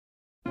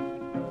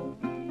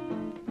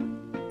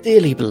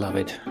Dearly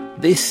beloved,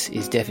 this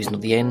is Death is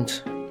Not the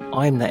End.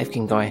 I'm that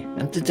Efkin guy,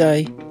 and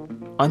today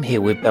I'm here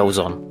with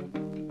Belson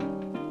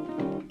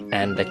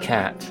and the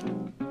cat.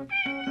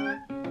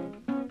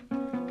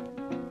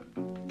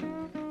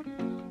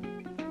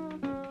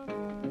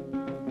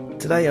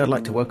 Today I'd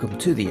like to welcome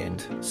to the end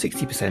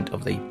 60%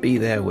 of the Be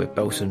There with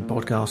Belson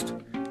podcast,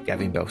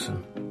 Gavin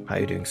Belson. How are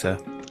you doing, sir?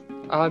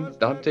 I'm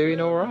doing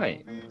all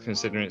right,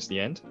 considering it's the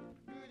end.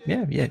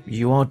 Yeah,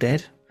 you are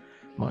dead,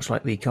 much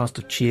like the cast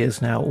of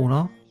Cheers now all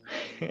are.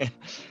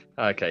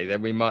 Okay,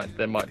 then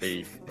there might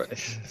be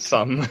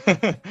some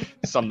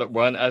that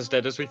weren't as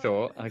dead as we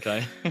thought.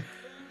 Okay.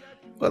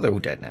 Well, they're all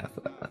dead now.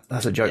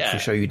 That's a joke for a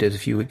show you did a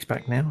few weeks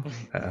back now,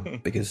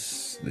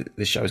 because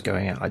this show's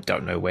going out, I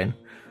don't know when.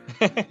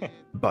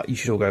 But you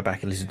should all go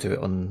back and listen to it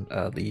on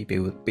the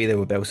Be There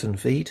with Belson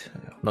feed.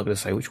 I'm not going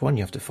to say which one,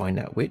 you have to find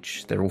out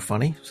which. They're all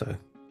funny, so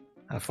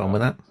have fun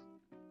with that.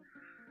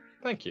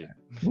 Thank you.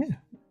 Yeah,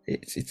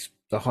 it's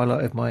the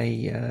highlight of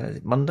my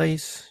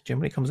Mondays,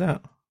 generally comes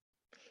out.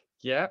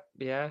 Yeah.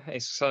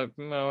 It's so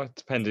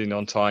depending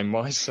on time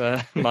wise,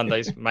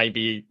 Mondays,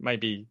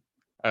 maybe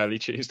early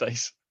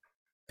Tuesdays.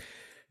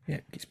 Yeah,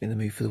 gets me in the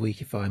mood for the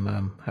week if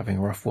I'm having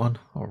a rough one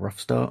or a rough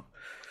start.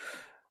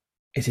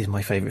 It is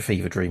my favourite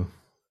fever dream.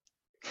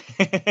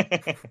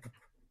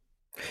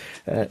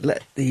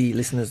 Let the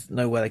listeners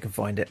know where they can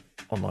find it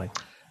online.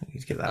 You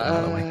get that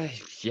out of the way.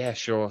 Yeah,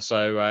 sure.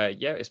 So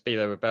it's Be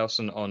There with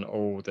Belson on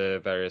all the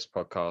various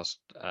podcast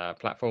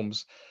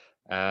platforms.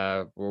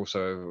 We're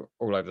also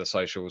all over the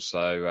socials.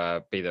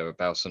 So Be There with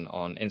Belson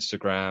on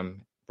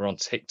Instagram. We're on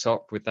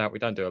TikTok with that. We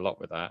don't do a lot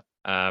with that.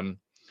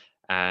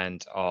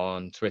 And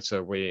on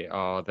Twitter, we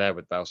are there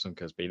with Belson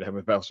because Be There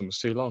with Belson was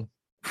too long.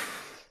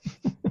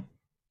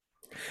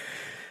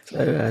 So,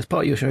 as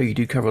part of your show, you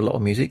do cover a lot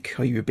of music.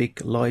 Are you a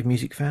big live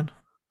music fan?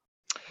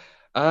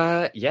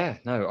 I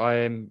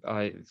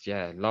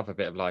love a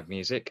bit of live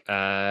music.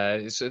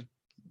 It's a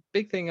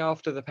big thing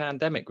after the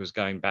pandemic was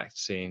going back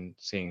to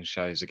seeing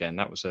shows again.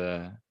 That was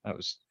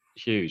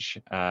huge,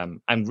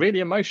 and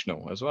really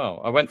emotional as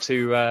well. I went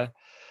to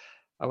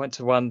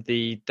one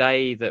the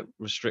day that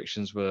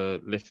restrictions were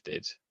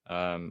lifted.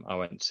 I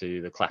went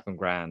to the Clapham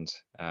Grand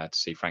to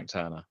see Frank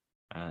Turner,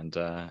 and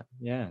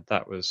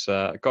that was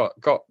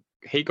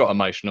he got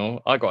emotional.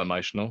 I got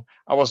emotional.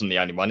 I wasn't the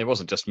only one. It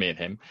wasn't just me and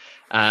him.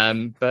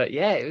 But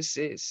yeah, it's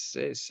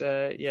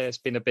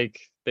been a big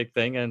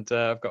thing, and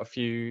I've got a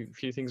few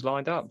things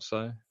lined up.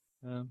 So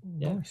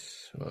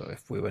nice. Well,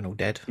 if we weren't all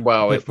dead,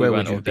 where would you all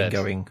have been dead.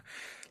 Going?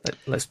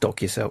 Let's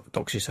dox yourself.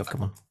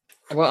 Come on.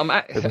 Well, I'm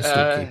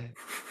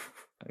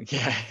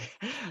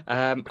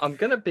I'm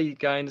going to be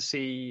going to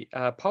see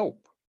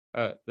Pulp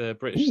at the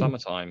British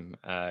Summertime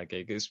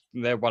gig.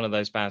 They're one of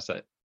those bands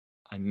that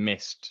I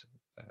missed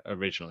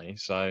originally,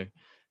 so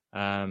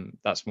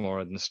that's more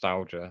a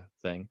nostalgia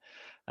thing.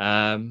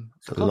 There's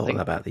a lot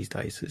about these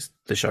days. It's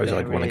the shows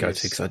I'd want to go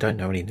to because I don't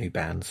know any new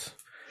bands.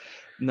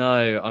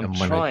 No, I'm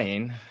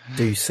trying. I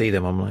do see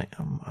them? I'm like,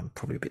 I'm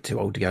probably a bit too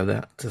old to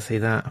go to see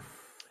that.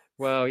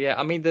 Well, yeah.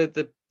 I mean,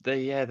 the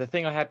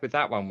thing I had with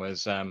that one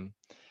was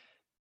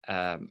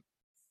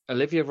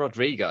Olivia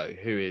Rodrigo,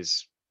 who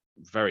is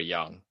very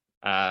young,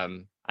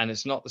 and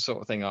it's not the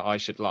sort of thing I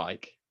should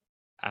like.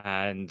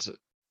 And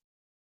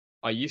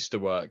I used to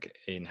work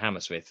in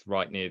Hammersmith,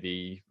 right near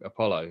the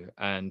Apollo,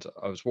 and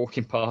I was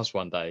walking past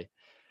one day,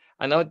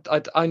 and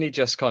I'd only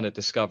just kind of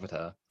discovered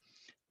her,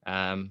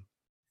 and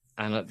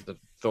I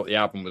thought the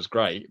album was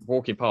great.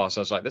 Walking past,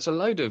 I was like, there's a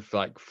load of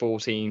like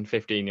 14,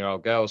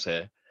 15-year-old girls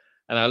here,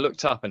 and I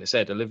looked up and it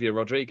said Olivia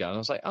Rodrigo, and I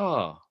was like,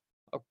 I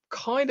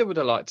kind of would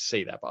have liked to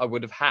see that, but I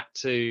would have had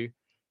to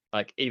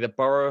like either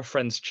borrow a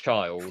friend's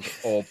child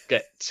or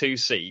get 2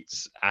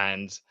 seats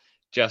and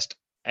just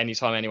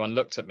anytime anyone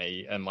looked at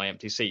me and my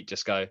empty seat,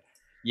 just go,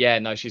 yeah,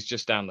 no, she's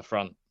just down the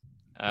front.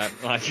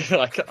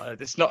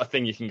 It's not a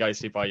thing you can go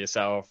to by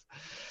yourself.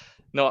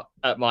 Not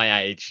at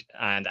my age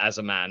and as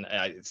a man.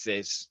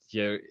 It's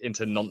you're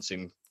into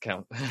nonsense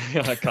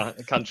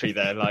country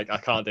there. Like I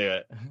can't do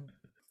it.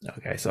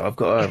 Okay, so I've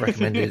got a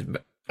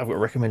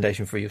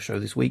recommendation for your show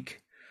this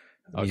week.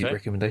 Music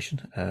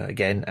recommendation.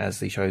 Again, as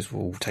the shows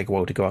will take a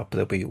while to go up,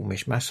 they'll be all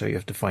mishmash, so you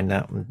have to find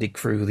out and dig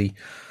through the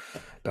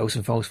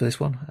Belson files for this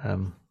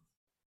one.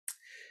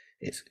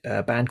 It's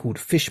a band called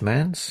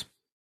Fishmans.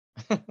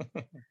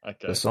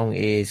 The song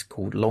is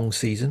called Long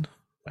Season,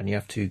 and you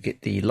have to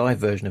get the live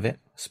version of it,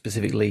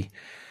 specifically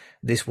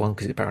this one,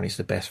 because apparently it's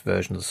the best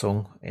version of the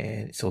song,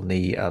 and it's on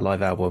the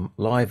live album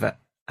Live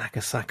at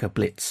Akasaka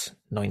Blitz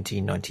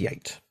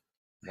 1998.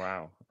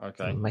 Wow.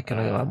 Okay. I'm making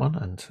a note of that one,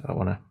 and I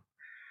want to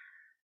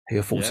hear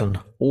your thoughts on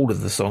all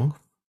of the song.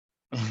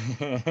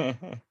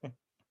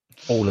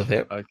 All of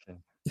it. Okay.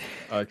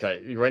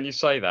 When you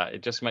say that,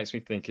 it just makes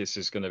me think this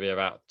is going to be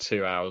about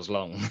 2 hours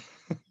long.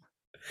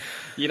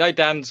 You know,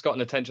 Dan's got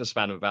an attention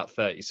span of about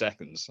 30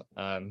 seconds.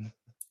 I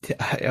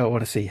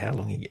want to see how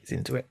long he gets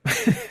into it.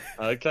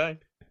 Okay.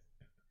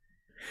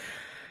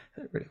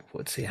 I really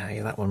want to see how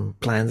that one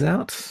plans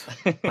out.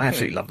 I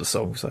absolutely love the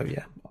song, so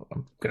yeah,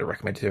 I'm going to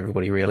recommend it to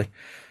everybody, really.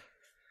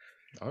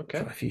 Okay.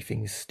 Try a few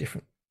things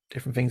different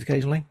different things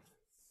occasionally.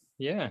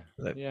 Yeah,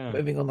 So, yeah.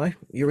 moving on though,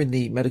 you're in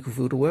the medical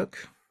field of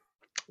work,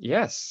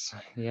 Yes,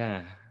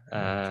 yeah.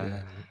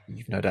 and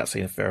you've no doubt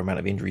seen a fair amount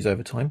of injuries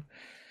over time.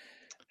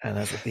 And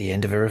as at the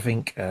end of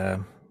everything,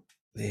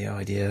 the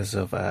ideas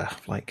of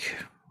like,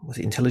 was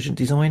it intelligent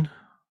design?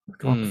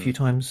 Come up a few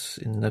times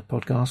in the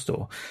podcast,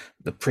 or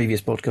the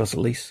previous podcast at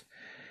least.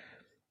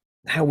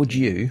 How would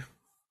you,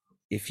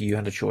 if you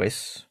had a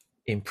choice,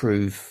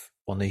 improve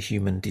on the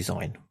human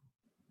design?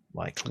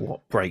 Like,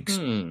 what breaks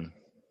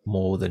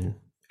more than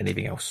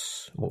anything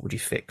else? What would you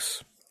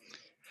fix?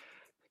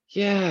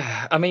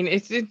 Yeah, I mean,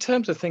 it's in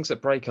terms of things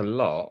that break a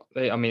lot.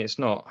 I mean, it's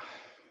not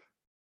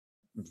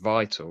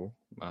vital,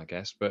 I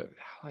guess, but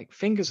like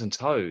fingers and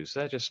toes,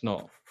 they're just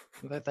not.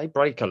 They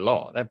break a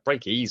lot. They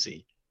break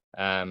easy.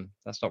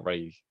 That's not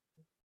very,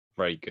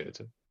 very good.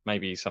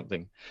 Maybe some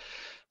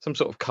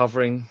sort of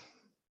covering,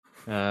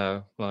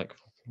 like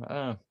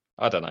I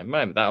don't know.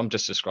 Maybe that I'm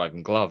just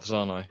describing gloves,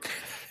 aren't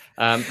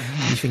I?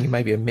 You think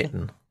maybe a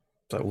mitten,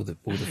 so all the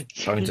bones are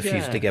fused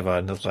Yeah, together,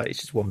 and it's like it's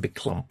just one big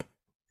clump.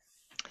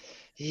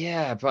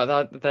 yeah,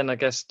 but then I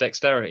guess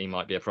dexterity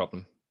might be a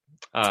problem.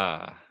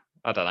 I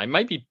don't know.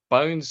 Maybe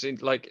bones in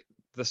like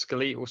the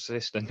skeletal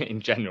system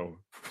in general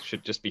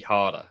should just be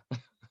harder.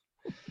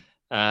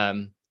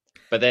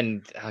 But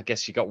then I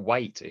guess you got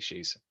weight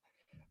issues.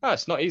 Oh,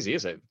 it's not easy,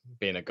 is it?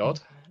 Being a god.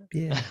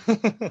 Yeah,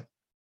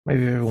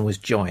 maybe if everyone was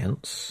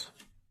giants,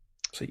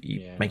 so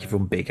you make Yeah.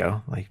 everyone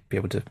bigger, like be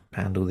able to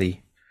handle the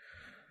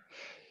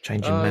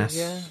change in Yeah.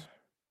 mass.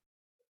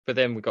 But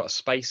then we've got a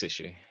space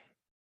issue.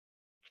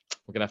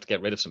 We're gonna have to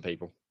get rid of some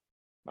people.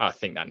 I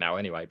think that now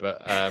anyway.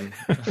 But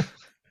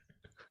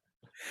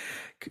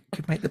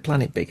Could make the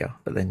planet bigger,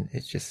 but then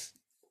it's just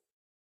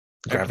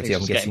gravity.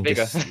 I'm everything's just getting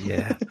guessing, bigger.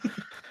 yeah,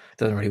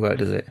 doesn't really work,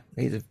 does it?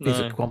 It's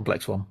a No.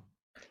 complex one.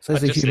 So I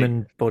is the just see.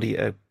 human body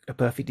a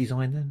perfect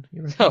design then?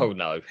 You reckon? Oh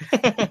no.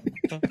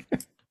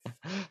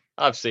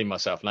 I've seen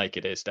myself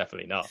naked. It's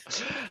definitely not.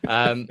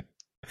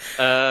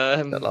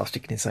 That last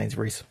chicken in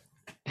Sainsbury's.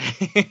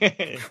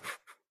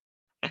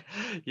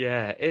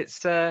 Yeah,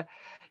 it's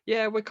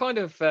yeah, we're kind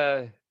of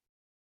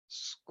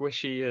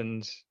squishy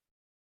and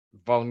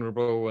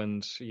vulnerable,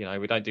 and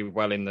we don't do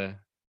well in the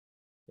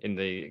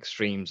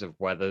extremes of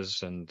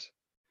weathers, and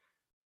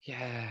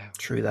yeah,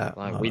 True that.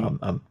 like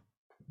I'm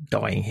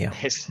dying here.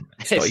 it's It's not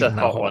it's a even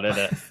that hot hot. one,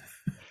 isn't it?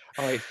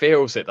 Oh, it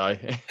feels it though.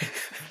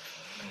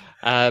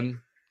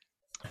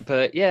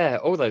 But yeah,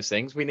 all those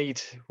things we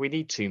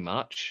need too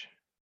much.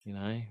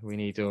 We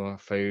need our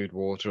food,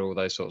 water, all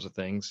those sorts of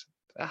things.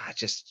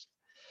 Just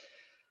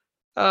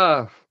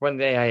when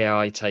the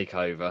AI take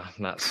over,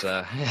 that's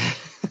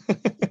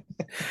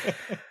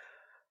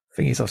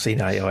Thing is, I've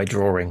seen AI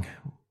drawing.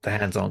 The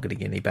hands aren't going to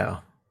get any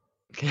better.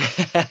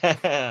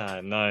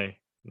 no,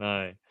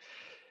 no.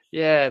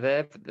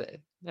 Yeah,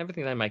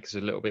 everything they make is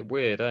a little bit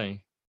weird, eh?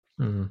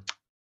 Mm.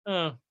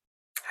 Oh,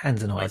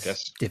 Hands and I eyes,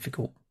 guess.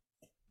 difficult.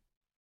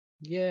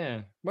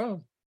 Yeah.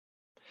 Well,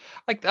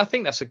 I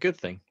think that's a good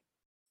thing.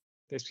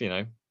 This,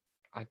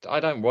 I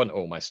don't want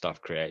all my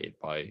stuff created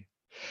by.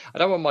 I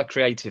don't want my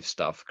creative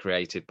stuff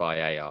created by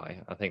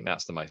AI. I think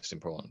that's the most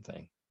important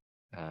thing.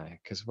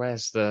 Because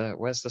where's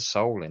the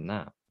soul in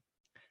that?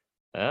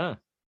 Ah,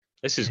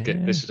 this is good.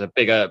 Yeah. This is a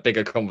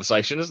bigger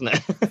conversation, isn't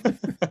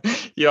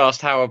it? You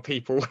asked how could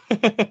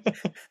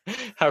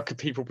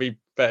people be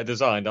better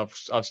designed? I've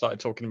started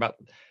talking about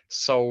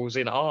souls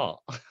in art.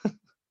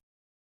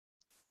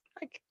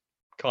 Like,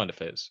 kind of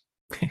fits.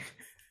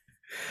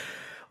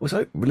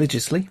 Also,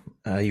 religiously,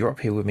 you're up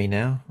here with me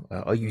now.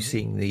 Are you Mhm.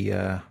 seeing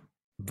the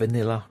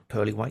vanilla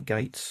pearly white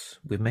gates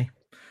with me?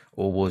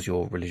 Or was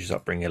your religious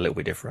upbringing a little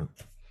bit different?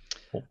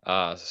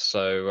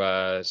 So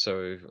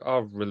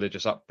our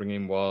religious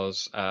upbringing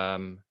was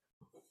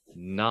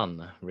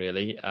none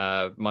really.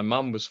 My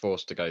mum was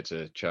forced to go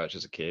to church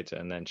as a kid,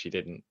 and then she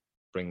didn't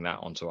bring that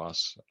onto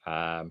us.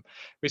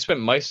 We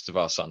spent most of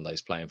our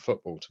Sundays playing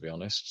football, to be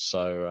honest.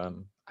 So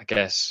I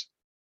guess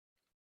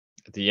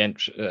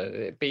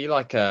it'd be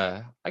like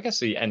I guess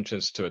the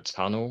entrance to a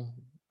tunnel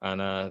and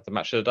the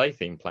match of the day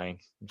theme playing.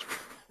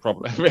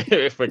 Probably,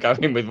 if we're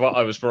going with what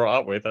I was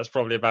brought up with, that's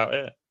probably about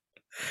it.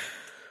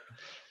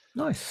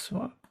 Nice.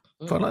 Well,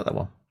 quite like that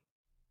one.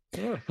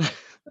 Yeah.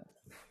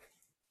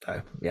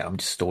 Yeah, I'm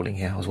just stalling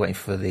here. I was waiting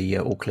for the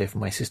all clear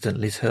from my assistant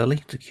Liz Hurley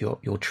to queue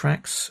up your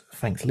tracks.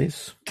 Thanks,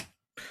 Liz.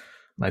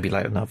 Maybe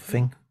later another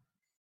thing.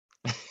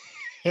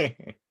 She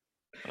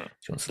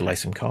wants to lay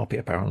some carpet,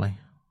 apparently.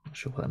 Not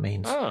sure what that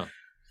means. Oh.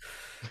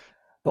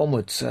 But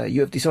onwards,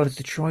 you have decided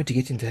to try to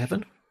get into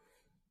heaven,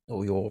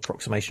 or your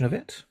approximation of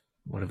it,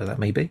 whatever that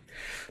may be,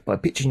 by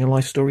pitching your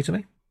life story to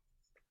me.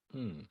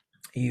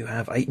 You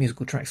have 8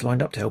 musical tracks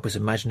lined up to help us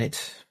imagine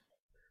it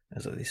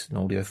as this an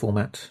audio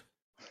format.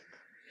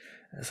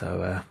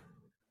 So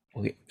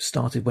we'll get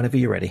started whenever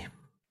you're ready.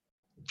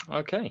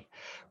 Okay.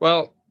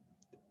 Well,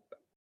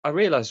 I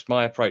realised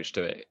my approach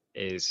to it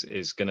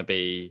is going to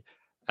be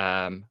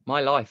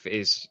my life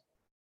is,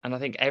 and I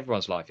think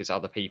everyone's life is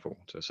other people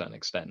to a certain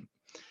extent.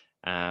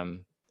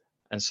 And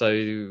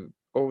so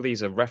all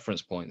these are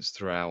reference points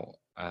throughout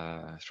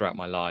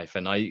my life,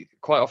 and I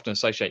quite often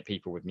associate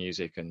people with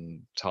music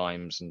and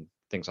times and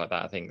things like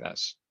that. I think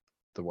that's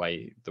the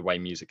way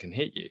music can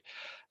hit you.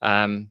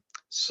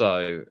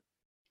 So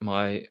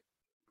my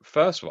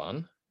first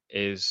one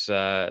is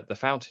The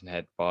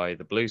Fountainhead by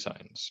the Blue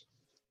Zones.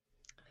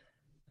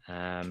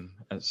 And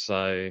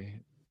so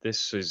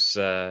this is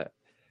I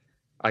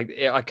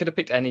could have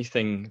picked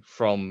anything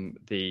from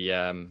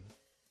the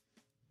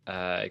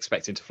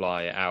Expecting to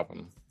Fly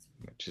album,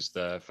 which is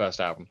the first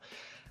album,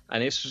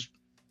 and this was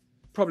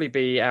probably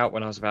be out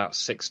when I was about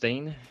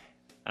 16.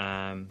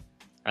 And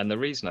the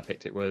reason I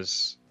picked it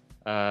was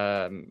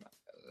so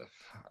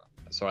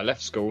I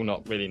left school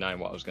not really knowing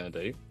what I was going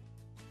to do.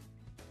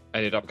 I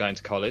ended up going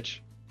to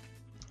college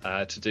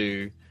to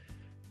do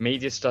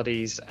media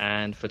studies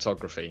and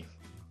photography,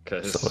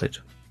 because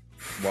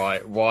why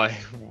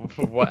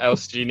what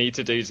else do you need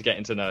to do to get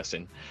into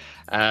nursing?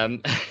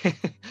 And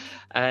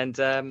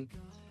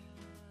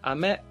I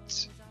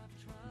met,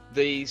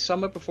 the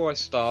summer before I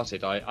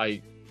started,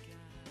 I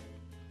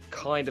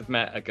kind of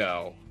met a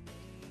girl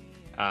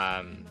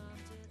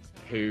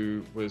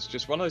who was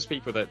just one of those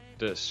people that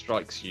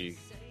strikes you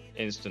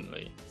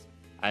instantly,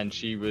 and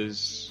she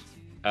was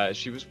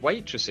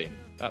waitressing.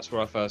 That's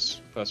where I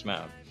first met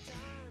her.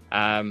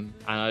 And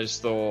I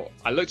just thought,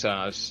 I looked at her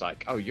and I was just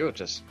like, oh, you're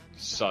just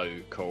so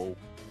cool.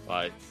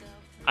 Like,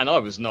 and I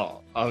was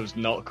not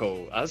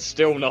cool. I was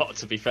still not,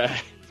 to be fair.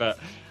 But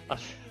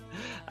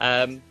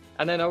and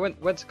then I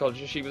went to college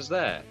and she was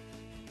there.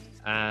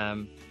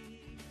 And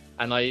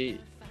I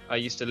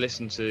used to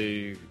listen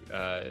to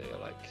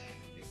like,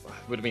 it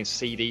would have been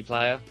CD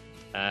player,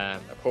 a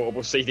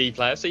portable CD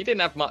player. So you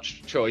didn't have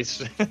much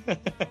choice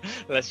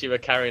unless you were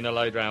carrying a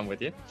load around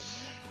with you.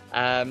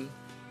 And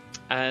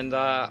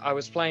I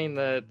was playing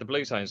the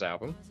Blue Tones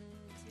album,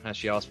 and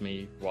she asked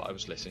me what I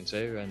was listening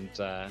to, and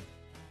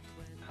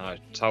I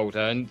told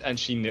her, and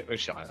she knew.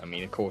 I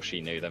mean, of course,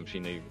 she knew them. She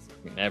knew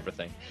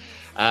everything.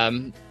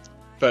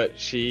 But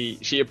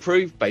she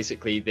approved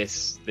basically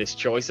this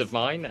choice of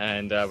mine,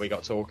 and we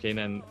got talking,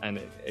 and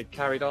it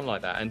carried on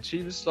like that. And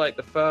she was like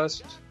the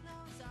first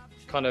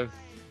kind of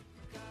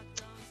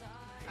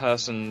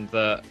person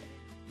that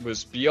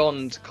was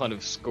beyond kind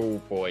of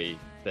schoolboy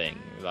thing,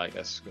 like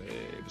it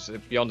was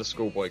beyond a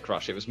schoolboy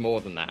crush. It was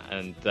more than that,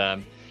 and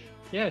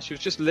yeah, she was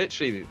just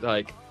literally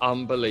like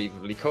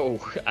unbelievably cool.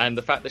 And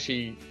the fact that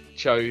she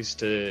chose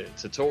to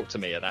talk to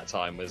me at that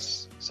time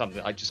was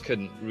something I just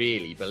couldn't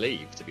really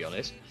believe, to be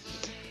honest.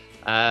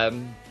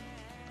 And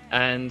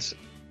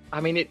I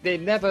mean,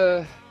 it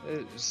never.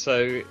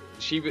 So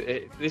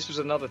this was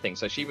another thing.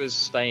 So she was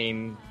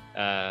staying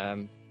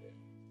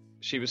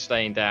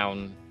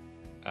down,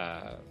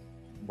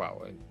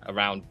 well,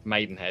 around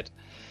Maidenhead.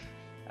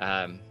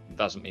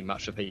 Doesn't mean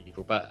much for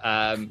people, but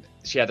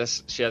she had a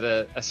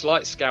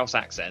slight Scouse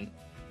accent,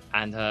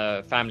 and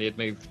her family had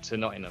moved to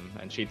Nottingham,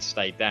 and she'd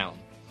stayed down.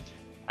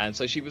 And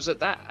so she was at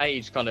that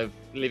age, kind of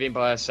living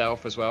by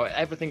herself as well.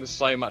 Everything was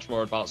so much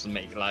more advanced than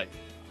me. Like,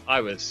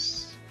 I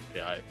was,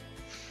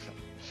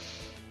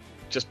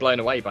 just blown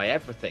away by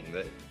everything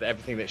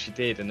that she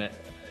did, and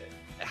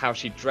how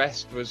she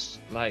dressed was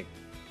like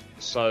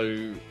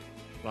so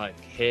like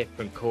hip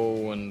and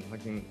cool, and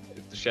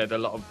she had a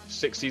lot of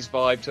 60s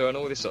vibe to her and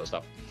all this sort of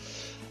stuff.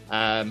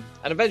 And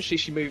eventually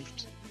she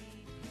moved,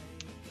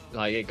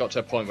 like it got to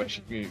a point where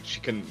she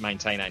couldn't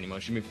maintain it anymore.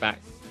 She moved back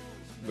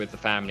with the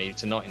family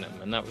to Nottingham,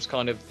 and that was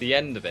kind of the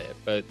end of it.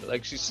 But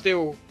like, she's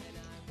still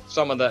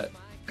someone that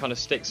kind of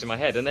sticks in my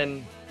head. And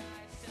then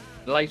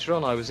later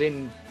on, I was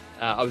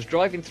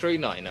driving through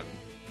Nottingham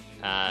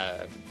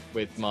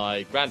with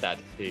my granddad,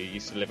 who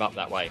used to live up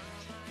that way,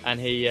 and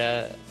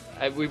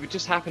we would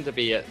just happen to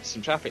be at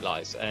some traffic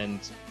lights, and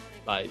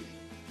like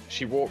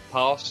she walked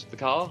past the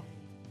car,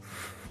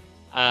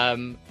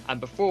 and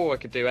before I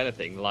could do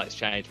anything, the lights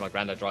changed, my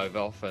granddad drove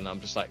off, and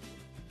I'm just like,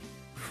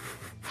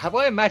 have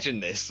I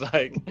imagined this?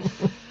 Like,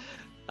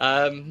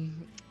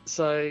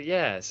 so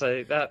yeah,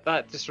 so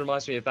that just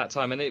reminds me of that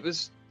time. And it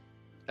was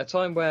a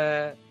time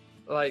where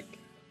like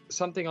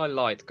something I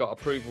liked got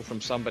approval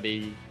from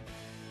somebody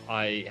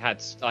I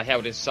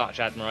held in such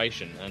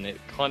admiration, and it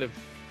kind of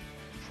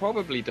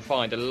probably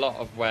defined a lot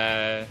of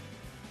where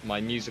my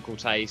musical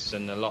tastes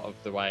and a lot of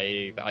the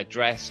way that I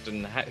dressed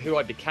and who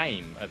I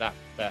became at that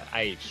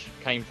age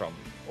came from,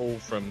 all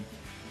from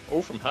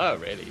her,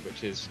 really.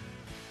 Which is,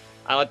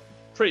 and I'm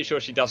pretty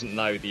sure she doesn't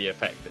know the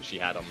effect that she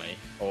had on me,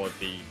 or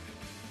the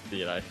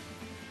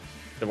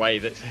way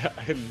that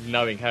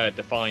knowing her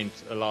defined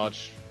a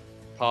large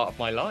part of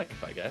my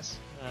life, I guess.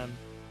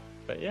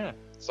 But yeah,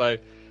 so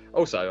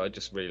also I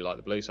just really like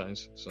the Blue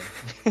Zones, so.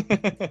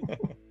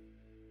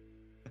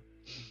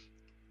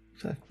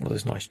 So, well,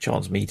 there's nice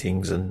chance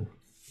meetings, and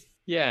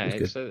yeah,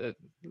 it's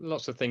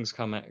lots of things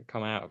come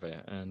out of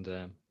it, and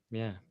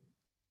yeah,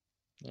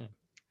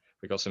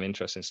 we got some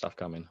interesting stuff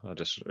coming. I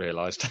just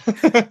realised.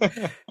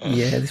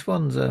 Yeah, this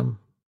one's a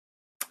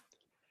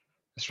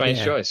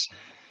strange choice.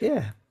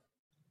 Yeah.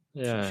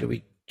 Yeah. Should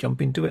we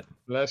jump into it?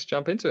 Let's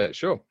jump into it.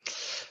 Sure.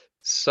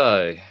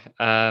 So,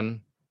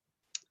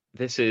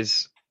 This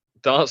is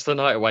Dance the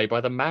Night Away by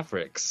the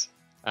Mavericks.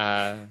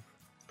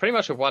 Pretty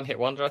much a one-hit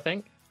wonder, I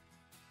think.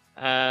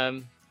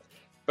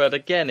 But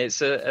again,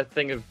 it's a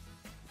thing of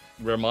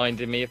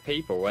reminding me of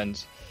people.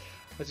 And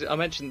as I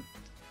mentioned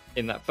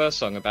in that first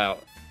song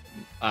about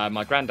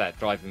my granddad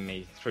driving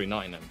me through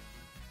Nottingham.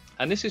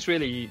 And this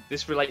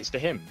relates to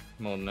him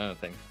more than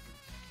anything.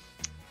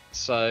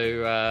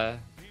 So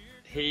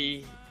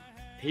he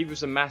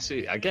was a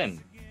massive,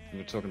 again,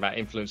 we're talking about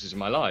influences in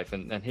my life,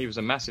 and he was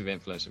a massive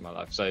influence in my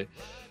life. So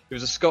he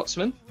was a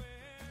Scotsman.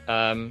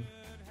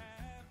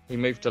 He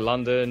moved to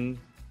London.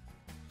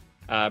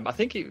 I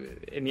think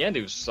in the end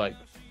it was like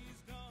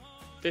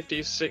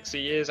 50,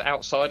 60 years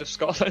outside of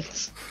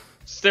Scotland.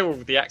 Still,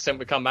 the accent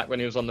would come back when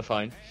he was on the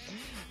phone.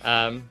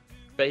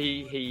 But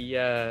he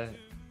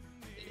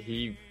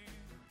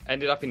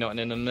ended up in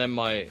Nottingham, and then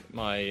my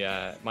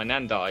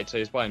nan died, so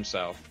he was by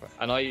himself.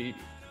 And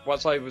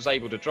once I was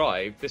able to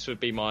drive, this would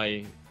be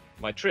my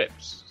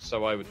trips.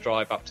 So I would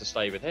drive up to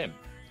stay with him.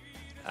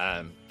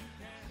 And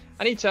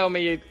he'd tell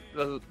me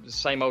the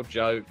same old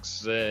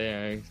jokes,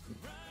 and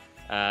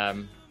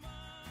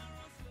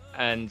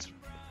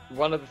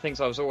one of the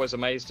things I was always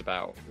amazed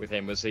about with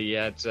him was he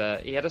had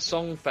a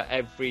song for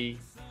every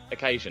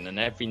occasion and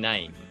every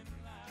name.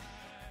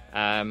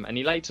 And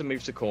he later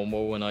moved to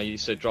Cornwall, and I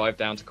used to drive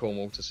down to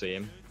Cornwall to see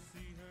him.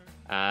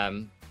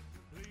 And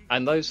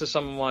those are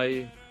some of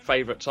my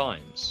favourite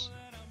times.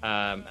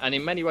 And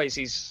in many ways,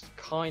 he's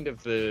kind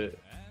of the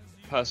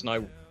person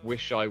I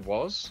wish I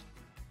was.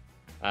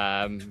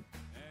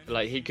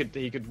 Like he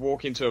could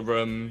walk into a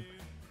room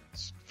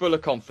full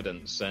of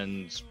confidence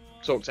and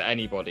talk to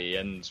anybody,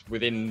 and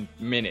within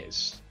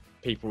minutes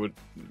people would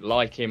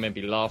like him and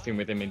be laughing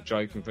with him and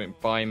joking with him,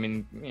 buy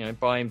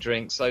him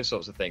drinks, those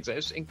sorts of things. It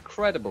was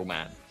incredible,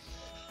 man.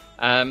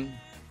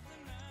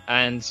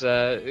 And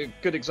a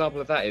good example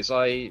of that is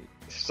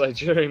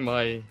during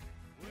my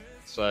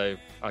I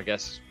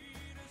guess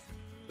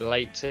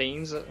late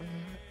teens,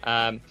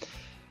 I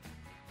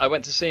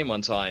went to see him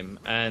one time,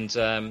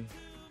 and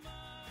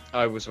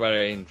I was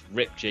wearing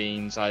ripped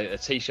jeans, a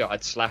t-shirt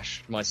I'd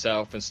slashed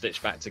myself and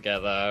stitched back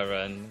together,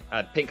 and I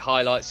had pink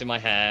highlights in my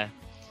hair,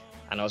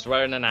 and I was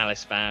wearing an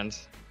Alice band.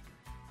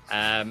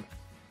 And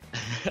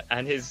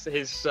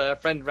his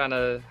friend ran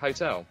a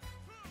hotel,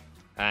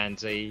 and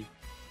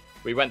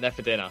we went there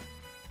for dinner.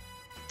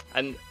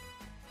 And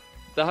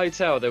the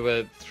hotel, there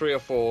were 3 or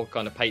 4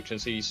 kind of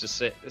patrons who used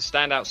to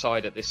stand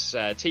outside at this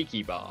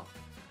tiki bar,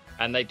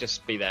 and they'd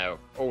just be there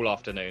all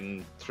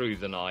afternoon through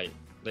the night.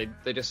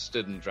 They just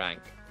stood and drank.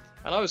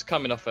 And I was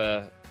coming off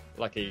a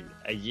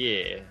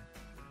year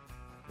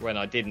when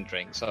I didn't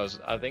drink. So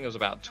I think it was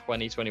about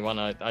 2021.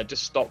 I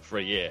just stopped for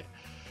a year.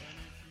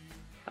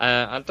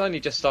 I'd only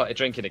just started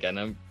drinking again.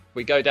 And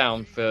we go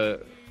down for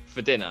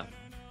dinner,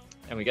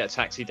 and we get a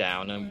taxi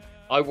down, and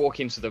I walk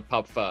into the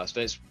pub first.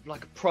 And it's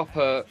like a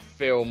proper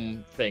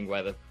film thing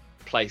where the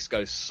place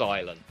goes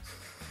silent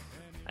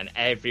and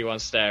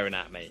everyone's staring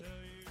at me.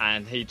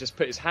 And he just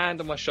put his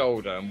hand on my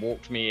shoulder and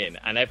walked me in,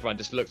 and everyone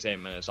just looked at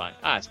him and was like,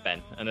 it's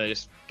Ben. And they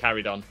just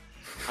carried on.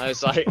 And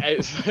it's like,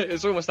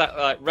 it's almost that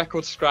like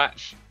record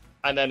scratch,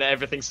 and then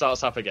everything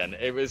starts up again.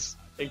 It was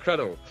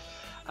incredible.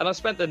 And I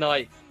spent the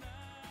night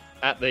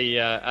at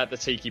the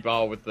tiki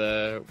bar with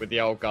the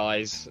old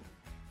guys.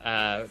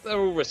 They're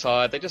all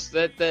retired.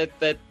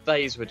 Their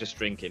days were just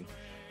drinking,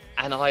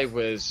 and I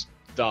was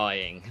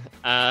dying.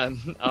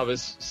 I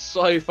was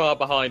so far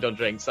behind on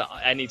drinks that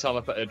any time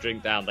I put a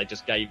drink down, they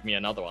just gave me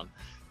another one.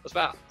 I was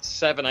about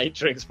 7-8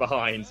 drinks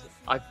behind.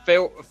 I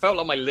felt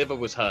like my liver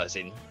was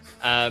hurting.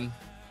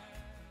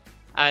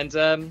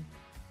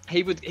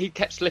 He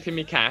kept slipping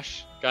me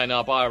cash, going,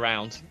 "I'll buy a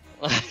round."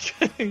 Like,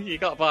 you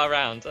got to buy a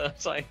round. I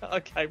was like,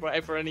 okay,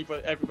 whatever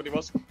everybody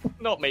wants,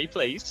 not me,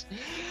 please.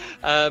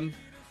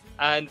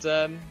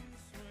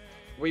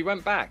 We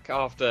went back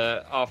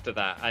after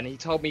that, and he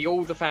told me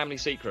all the family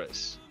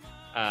secrets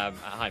at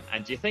home.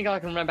 And do you think I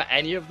can remember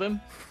any of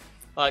them?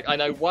 Like, I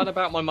know one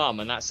about my mum,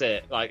 and that's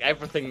it. Like,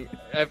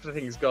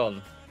 everything's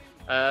gone.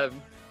 And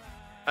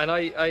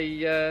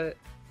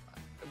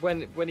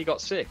when he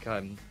got sick,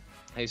 I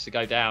used to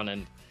go down,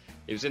 and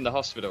he was in the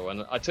hospital,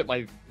 and I took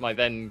my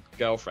then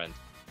girlfriend,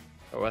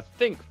 who I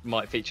think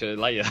might feature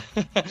later.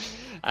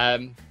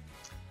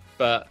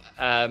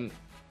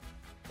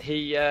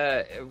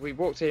 We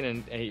walked in,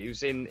 and he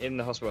was in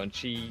the hospital, and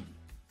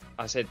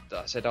I said,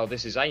 "Oh,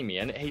 this is Amy,"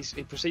 and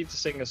he proceeded to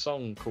sing a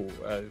song called,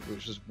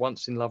 which was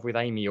 "Once in Love with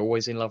Amy,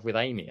 Always in Love with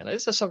Amy," and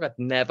it's a song I'd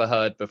never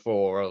heard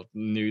before or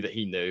knew that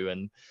he knew,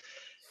 and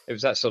it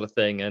was that sort of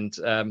thing. And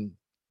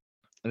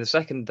the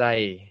second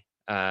day,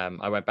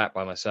 I went back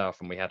by myself,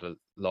 and we had a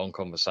long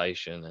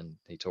conversation, and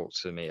he talked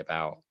to me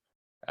about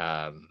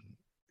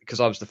because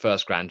I was the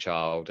first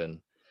grandchild,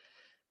 and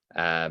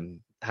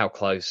how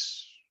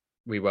close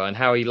we were, and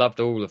how he loved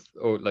all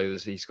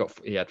those. He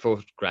had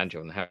 4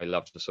 grandchildren, how he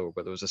loved us all,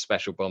 but there was a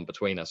special bond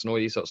between us, and all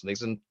these sorts of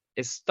things. And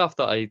it's stuff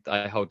that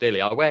I hold dearly.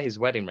 I wear his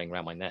wedding ring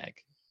around my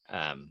neck,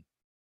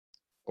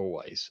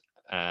 always.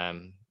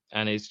 And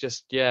it's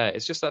just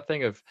that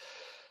thing of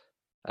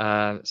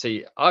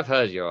See, I've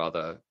heard your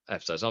other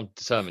episodes. I'm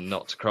determined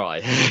not to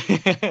cry.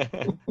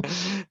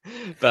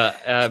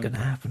 But It's gonna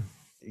happen.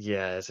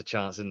 yeah, there's a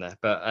chance in there.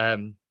 But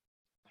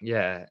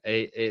yeah,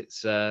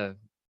 it's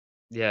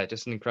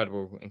just an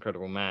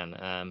incredible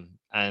man.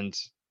 And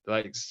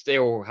like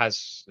still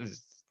has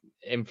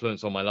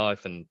influence on my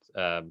life. And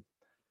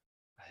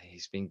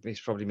he's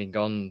probably been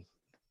gone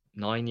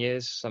 9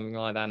 years, something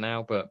like that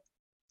now. But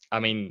I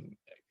mean,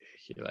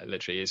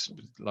 literally, it's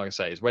like I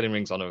say, his wedding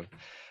ring's on a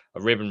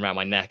ribbon around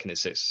my neck, and it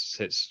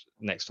sits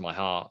next to my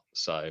heart.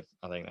 So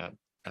I think that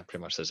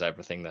pretty much says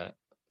everything, that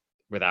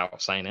without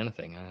saying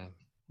anything.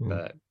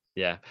 But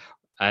yeah,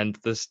 and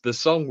the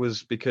song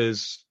was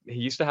because he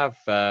used to have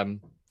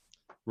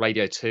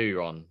Radio 2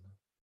 on,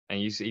 and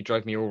he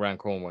drove me all around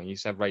Cornwall. He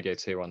used to have Radio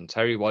 2 on.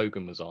 Terry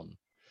Wogan was on.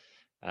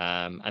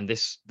 And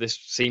this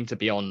seemed to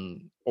be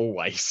on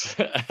always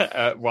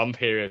at one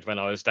period when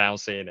I was down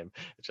seeing him.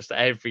 Just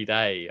every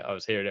day I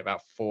was hearing it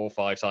about 4 or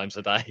 5 times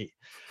a day.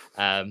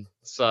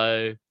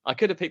 So I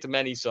could have picked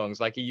many songs,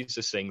 like he used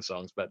to sing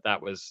songs, but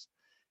that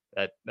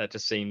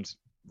just seemed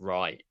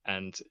right.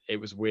 And it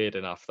was weird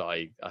enough that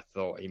I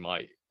thought he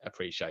might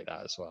appreciate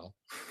that as well.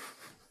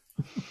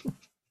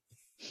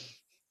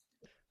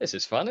 This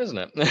is fun, isn't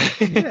it?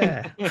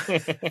 Yeah.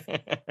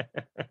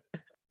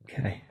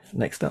 Okay,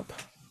 next up.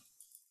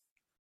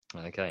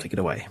 Okay. Take it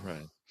away.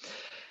 Right.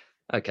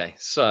 Okay,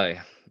 so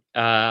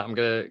I'm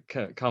going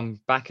to come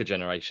back a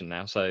generation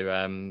now.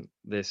 So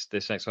this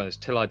next one is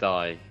 "Till I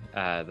Die,"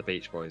 the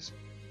Beach Boys.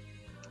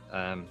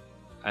 And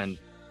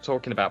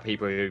talking about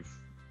people who've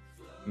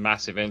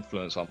massive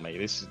influence on me.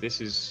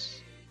 This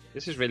is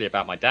really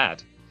about my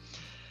dad.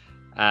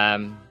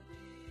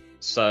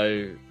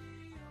 So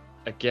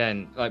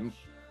again, like,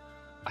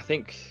 I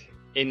think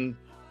in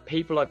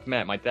people I've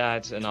met, my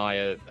dad and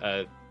I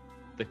are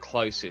the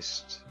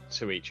closest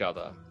to each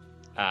other.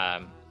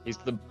 He's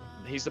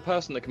the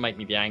person that can make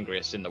me the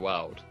angriest in the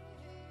world.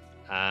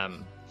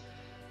 And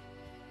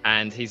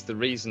he's the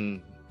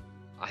reason.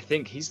 I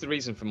think he's the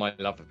reason for my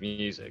love of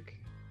music.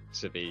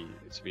 To be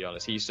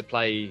honest, he used to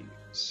play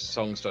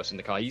songs to us in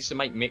the car. He used to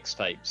make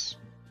mixtapes,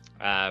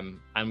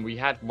 and we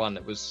had one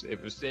that was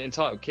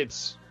entitled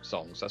 "Kids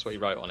Songs." That's what he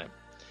wrote on it.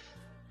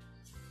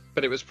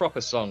 But it was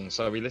proper songs.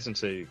 So we listened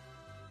to.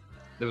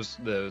 There was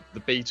the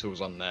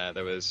Beatles on there.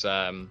 There was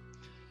the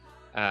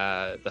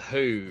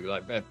Who,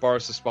 like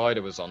Boris the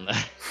Spider was on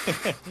there.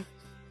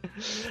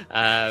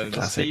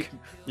 Classic.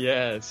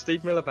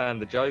 Steve Miller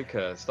Band, The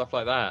Joker, stuff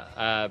like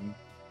that,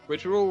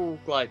 which are all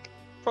like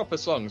proper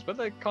songs, but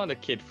they're kind of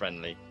kid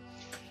friendly.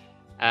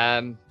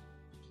 And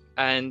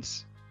in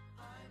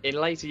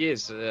later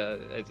years,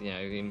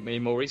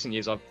 in more recent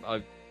years,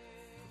 I've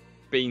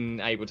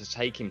been able to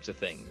take him to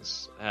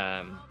things.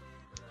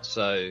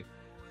 So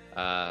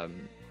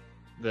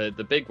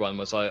the big one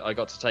was I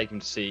got to take him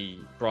to see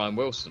Brian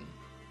Wilson.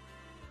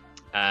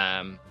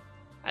 And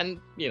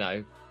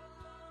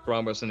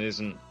Brian Wilson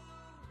isn't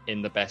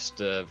in the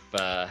best of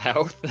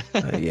health.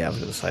 Yeah, I was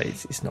going to say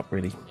he's not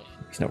really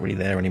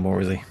there anymore,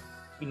 is he?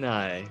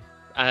 No.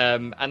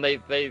 And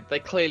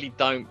they clearly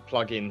don't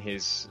plug in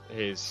his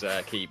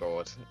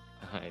keyboard,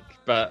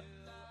 but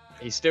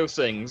he still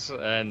sings,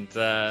 and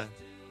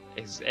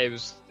it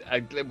was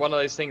one of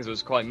those things that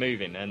was quite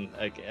moving. And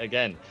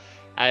again,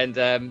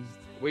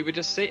 we were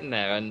just sitting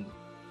there, and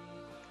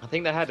I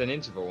think they had an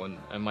interval,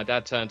 and my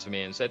dad turned to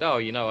me and said, "Oh,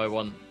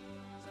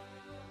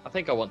 I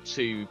think I want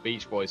 2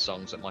 Beach Boys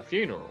songs at my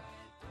funeral,"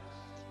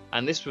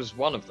 and this was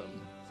one of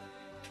them.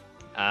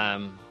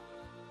 And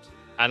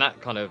that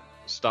kind of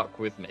stuck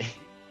with me.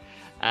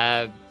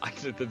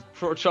 The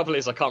trouble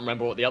is I can't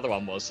remember what the other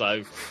one was,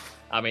 so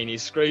I mean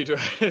he's screwed at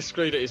his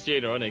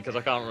funeral, isn't he? Because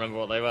I can't remember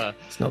what they were.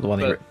 It's not the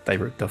one they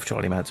ripped off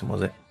Charlie Manson,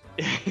 was it?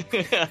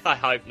 I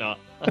hope not.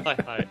 I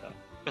hope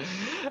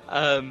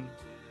not.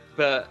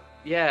 But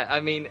yeah, I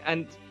mean,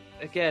 and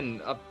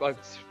again, I'm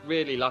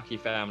really lucky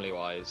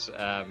family-wise.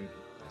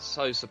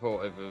 So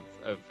supportive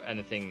of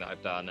anything that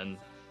I've done, and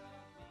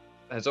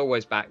has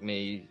always backed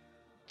me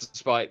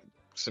despite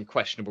some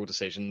questionable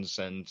decisions,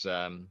 and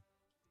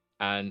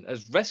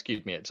has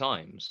rescued me at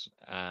times.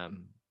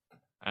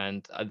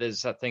 And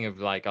there's that thing of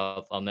like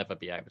I'll never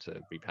be able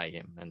to repay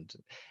him, and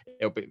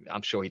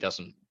I'm sure he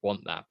doesn't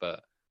want that,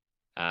 but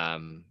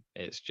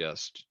it's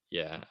just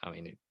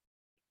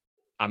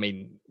I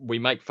mean we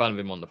make fun of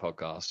him on the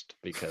podcast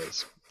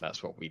because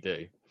that's what we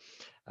do,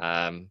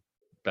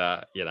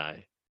 but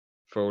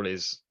for all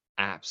his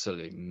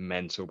absolute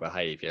mental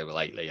behaviour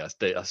lately, I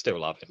still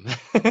love him.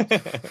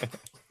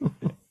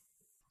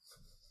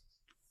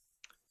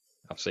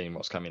 I've seen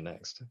what's coming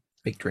next.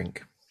 Big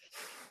drink.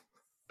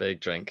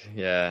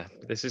 Yeah,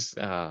 this is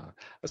at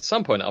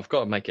some point I've got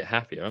to make it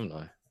happier, haven't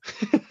I?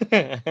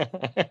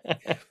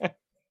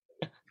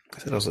 I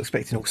said I was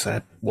expecting all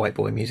sad white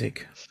boy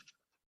music.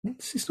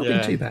 It's not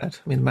been too bad.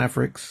 I mean,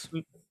 Mavericks,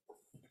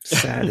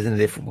 sad in a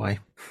different way.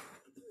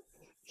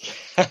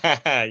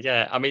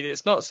 Yeah, I mean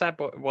it's not sad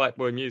white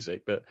boy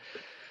music, but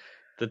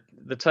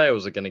the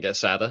tales are going to get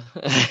sadder.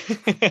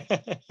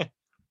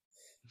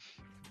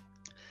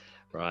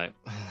 Right.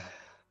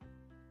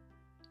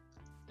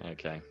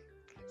 Okay.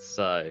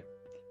 So,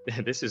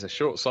 this is a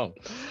short song.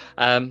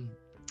 I'm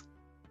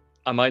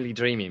only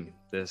dreaming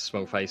the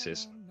small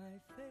faces.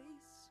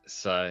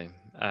 So,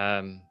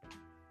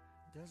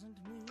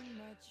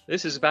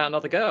 this is about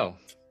another girl,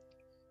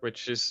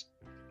 which is,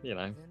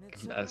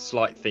 a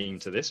slight theme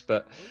to this,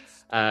 but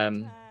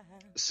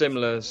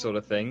similar sort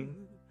of thing.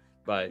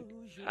 Like,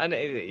 and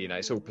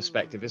it's all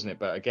perspective, isn't it?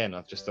 But again,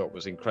 I just thought it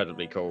was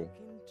incredibly cool.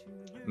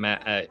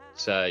 Met at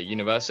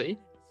university.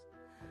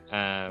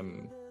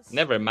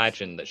 Never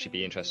imagined that she'd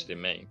be interested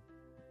in me.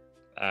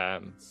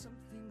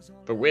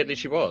 But weirdly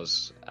she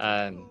was.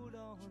 And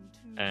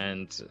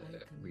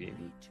we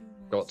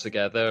got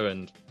together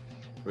and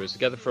we were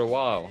together for a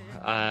while.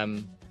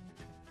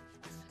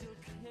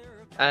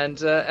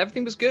 And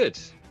everything was good.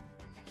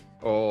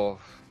 Or,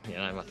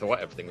 I thought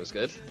everything was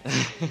good.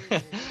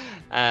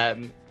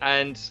 And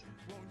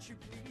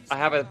I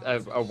have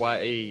a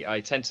way,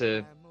 I tend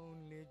to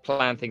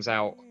plan things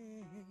out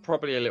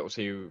probably a little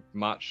too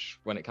much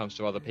when it comes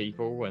to other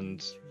people,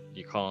 and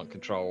you can't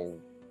control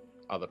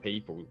other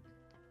people.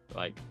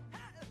 Like,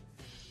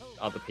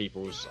 other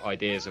people's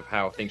ideas of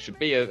how things should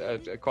be are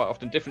quite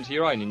often different to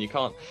your own, and you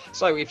can't.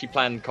 So if you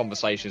plan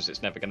conversations,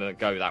 it's never going to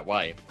go that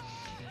way.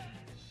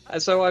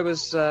 And so I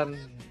was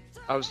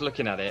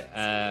looking at it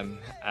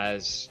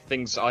as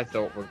things I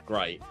thought were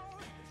great,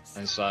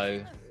 and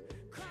so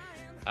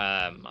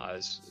I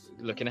was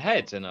looking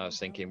ahead, and I was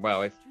thinking,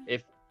 well,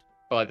 if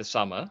by the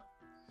summer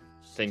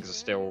things are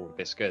still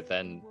this good,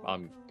 then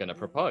I'm going to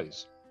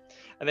propose.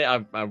 And then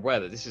I'm aware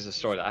that this is a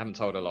story that I haven't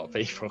told a lot of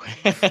people.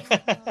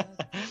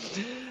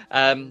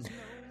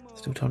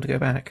 Still time to go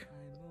back.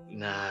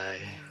 No,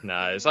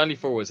 it's only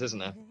forwards, isn't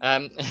there?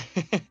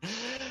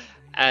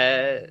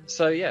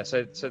 So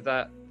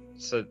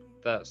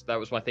that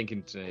was my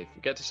thinking. To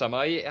get to summer,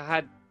 I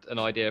had an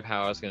idea of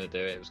how I was going to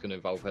do it. It was going to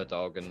involve her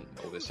dog and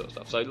all this sort of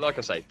stuff. So, like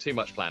I say, too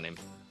much planning.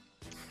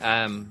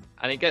 And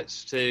it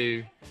gets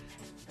to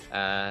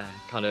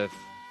kind of,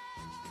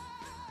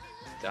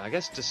 I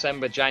guess,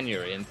 December,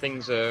 January, and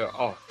things are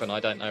off, and I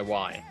don't know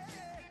why.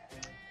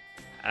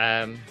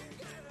 And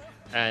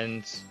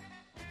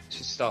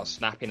she starts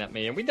snapping at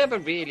me, and we never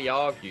really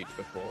argued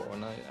before,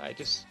 and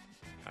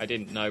I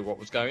didn't know what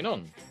was going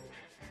on.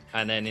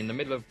 And then in the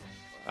middle of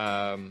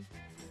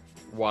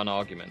one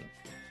argument,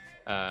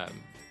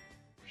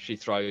 she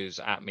throws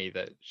at me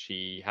that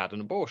she had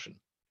an abortion.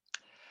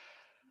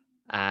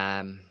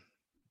 And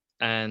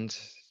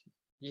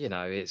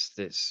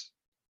it's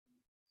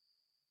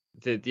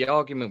the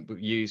argument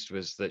used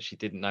was that she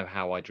didn't know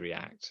how I'd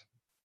react,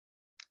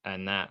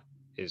 and that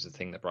is the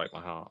thing that broke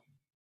my heart.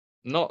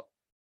 Not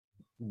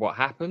what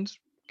happened,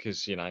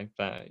 because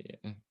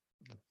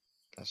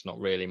that's not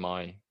really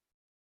my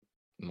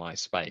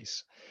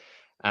space.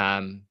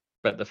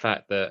 But the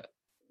fact that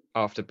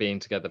after being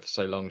together for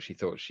so long, she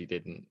thought she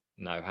didn't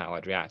know how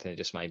I'd react, and it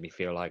just made me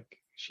feel like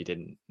she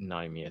didn't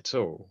know me at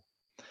all.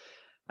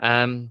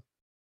 And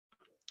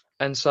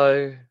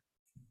so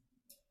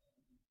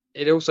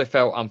it also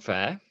felt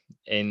unfair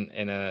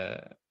in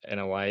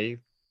a way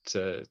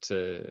to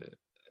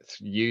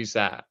use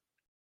that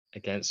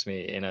against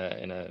me in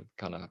a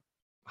kind of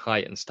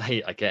heightened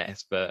state, I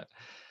guess. But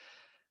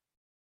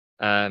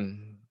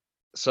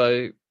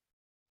so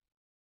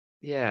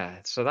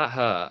that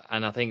hurt,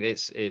 and I think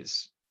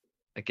it's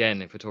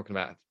again, if we're talking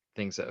about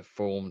things that have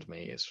formed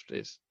me,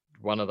 it's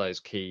one of those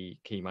key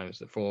moments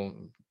that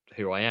form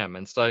who I am.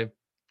 And so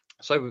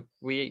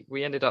we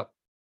ended up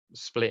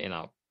splitting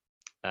up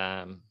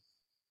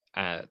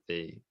at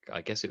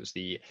I guess it was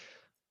the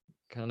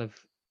kind of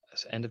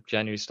end of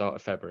January, start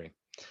of February.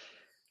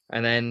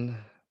 And then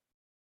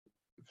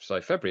so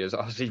February is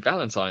obviously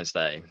Valentine's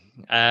Day,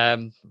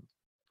 and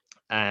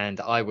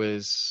I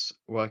was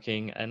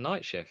working a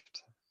night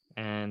shift,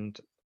 and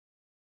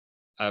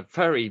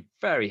very,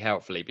 very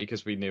helpfully,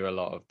 because we knew a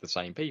lot of the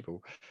same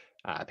people,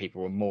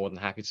 people were more than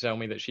happy to tell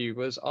me that she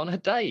was on a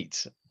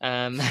date.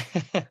 And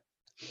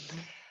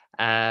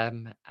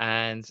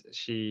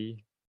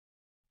she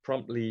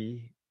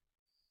promptly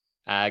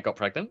got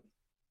pregnant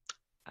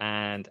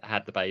and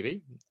had the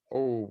baby,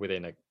 all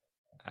within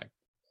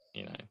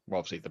well,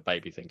 obviously the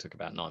baby thing took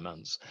about 9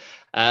 months,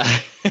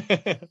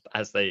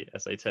 as they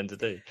tend to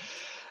do.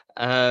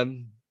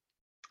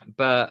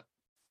 But,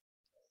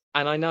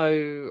 and I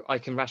know I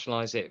can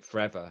rationalize it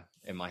forever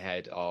in my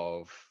head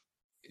of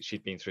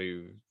she'd been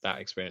through that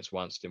experience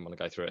once, didn't want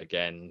to go through it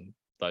again,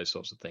 those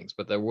sorts of things.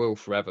 But there will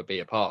forever be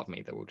a part of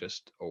me that will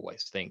just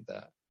always think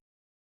that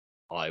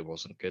I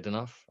wasn't good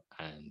enough,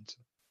 and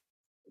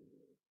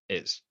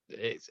it's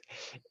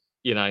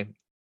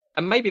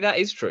and maybe that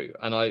is true,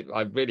 and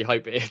I really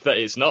hope that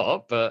it's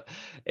not, but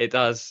it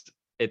does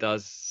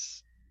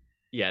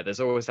there's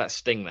always that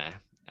sting there.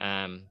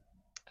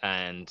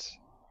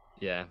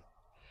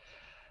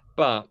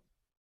 But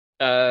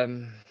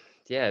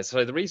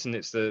so the reason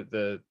it's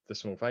the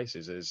small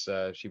faces is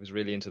she was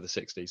really into the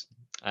 60s,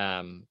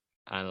 and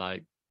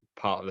like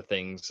part of the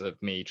things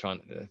of me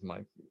trying,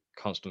 my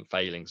constant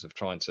failings of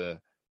trying to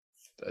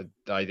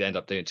I end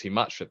up doing too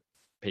much for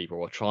people,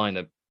 or trying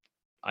to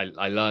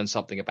I learn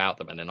something about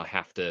them, and then I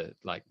have to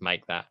like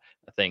make that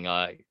a thing.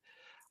 I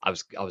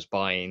was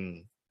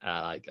buying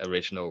like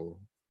original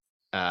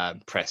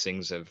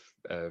pressings of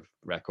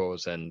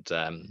records and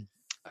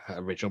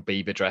original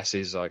Bieber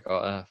dresses I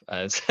got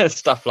and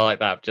stuff like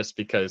that, just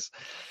because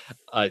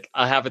like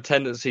I have a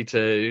tendency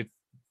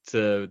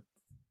to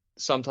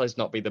sometimes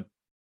not be the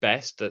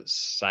best at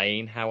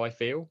saying how I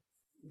feel,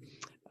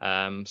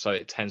 so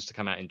it tends to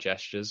come out in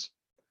gestures,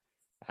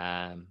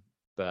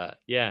 but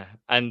yeah.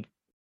 And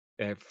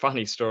a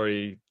funny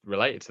story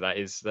related to that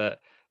is that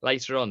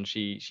later on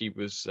she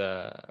was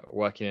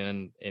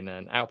working in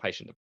an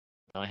outpatient.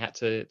 I had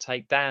to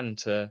take Dan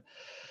to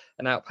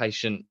an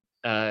outpatient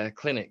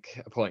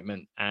clinic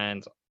appointment,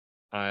 and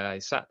I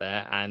sat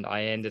there and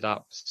I ended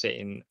up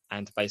sitting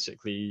and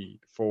basically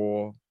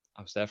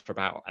I was there for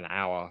about an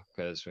hour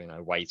because,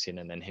 waiting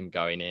and then him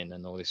going in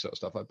and all this sort of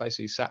stuff. I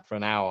basically sat for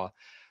an hour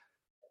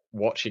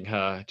watching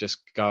her just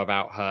go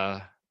about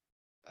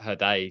her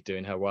day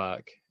doing her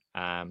work.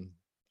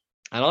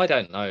 And I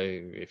don't know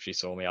if she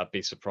saw me. I'd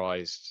be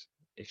surprised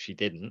if she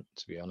didn't,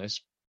 to be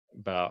honest.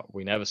 But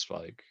we never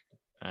spoke,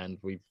 and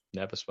we've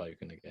never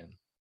spoken again.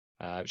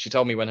 She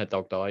told me when her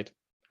dog died,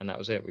 and that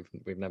was it.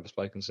 We've never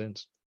spoken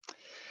since.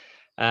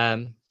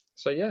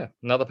 So yeah,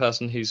 another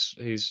person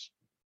who's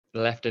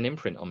left an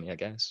imprint on me, I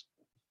guess.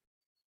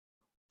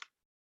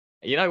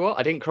 You know what?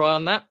 I didn't cry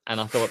on that,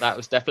 and I thought that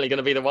was definitely going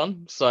to be the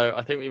one. So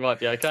I think we might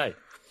be okay.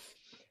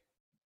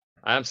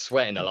 I am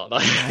sweating a lot though.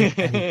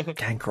 And you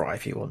can cry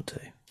if you want to.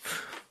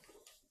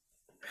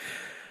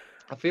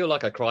 I feel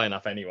like I cry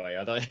enough anyway.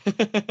 I don't.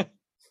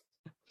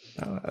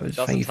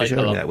 Thank you for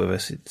sharing that with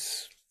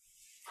us.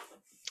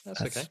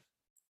 That's okay.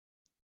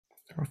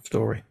 A rough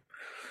story.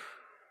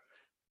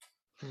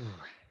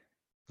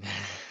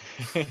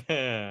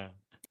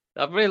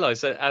 I've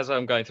realised that as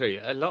I'm going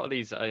through, a lot of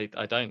these I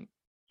don't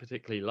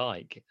particularly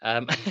like.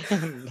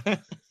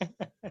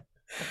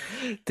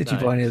 Did you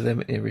buy any of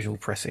them in original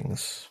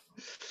pressings?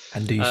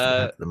 And do you still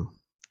have them?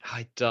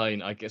 I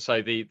don't. I guess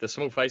so. The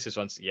Small Faces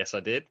ones, yes, I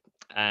did.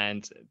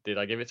 And did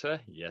I give it to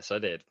her? Yes, I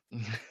did.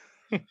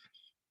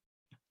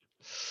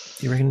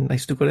 You reckon they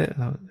still got it?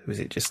 Or was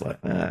it just like,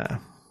 I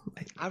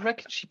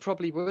reckon she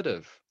probably would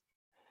have.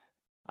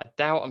 I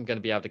doubt I'm going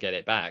to be able to get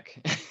it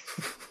back.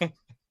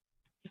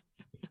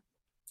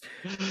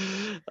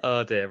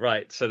 Oh dear.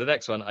 Right. So the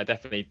next one, I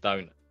definitely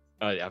don't.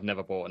 I've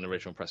never bought an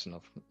original pressing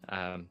of.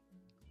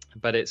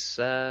 But it's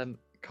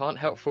Can't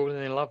Help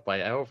Falling in Love by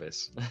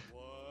Elvis.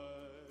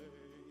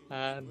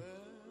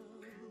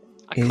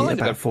 Is it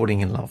about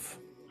falling in love?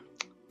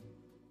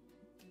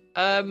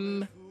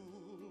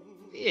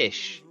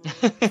 Ish.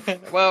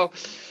 Well,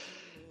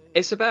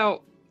 it's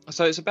about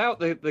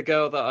the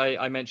girl that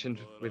I mentioned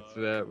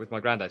with my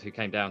granddad, who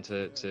came down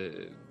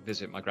to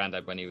visit my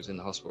granddad when he was in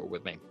the hospital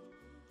with me.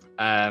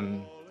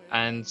 And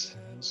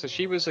so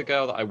she was a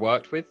girl that I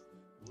worked with,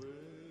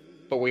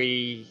 but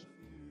we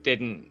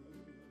didn't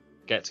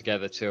get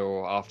together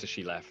till after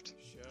she left.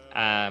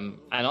 And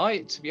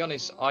to be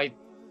honest,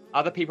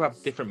 other people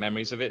have different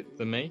memories of it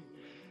than me.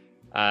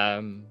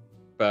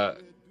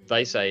 But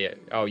they say,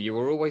 oh, you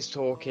were always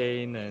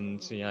talking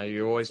and,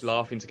 you're always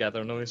laughing together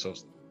and all this sort of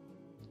stuff.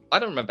 I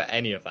don't remember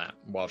any of that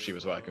while she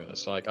was working with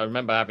us. Like, I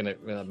remember having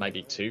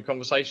maybe 2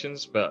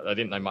 conversations, but I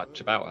didn't know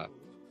much about her.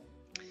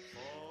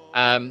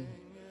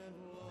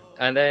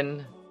 And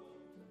then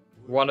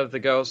one of the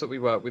girls that we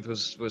worked with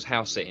was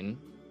house sitting,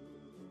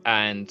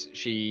 and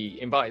she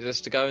invited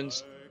us to go and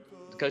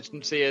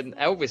see an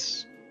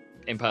Elvis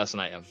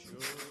impersonator,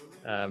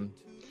 and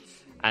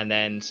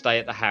then stay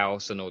at the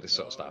house and all this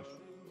sort of stuff.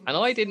 And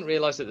I didn't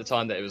realise at the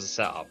time that it was a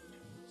setup.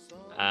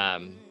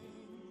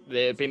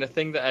 There had been a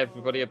thing that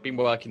everybody had been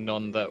working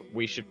on, that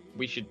we should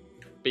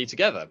be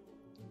together.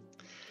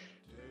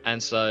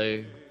 And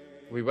so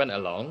we went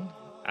along,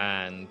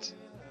 and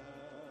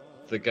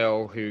the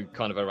girl who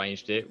kind of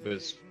arranged it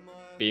was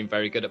being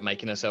very good at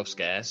making herself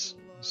scarce.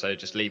 So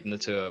just leaving the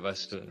 2 of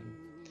us, and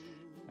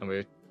we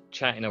were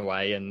chatting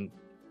away, and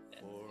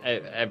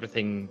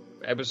everything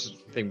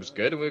was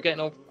good, and we were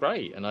getting on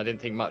great. And I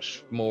didn't think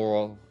much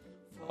more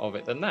of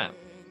it than that.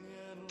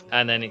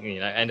 And then,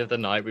 end of the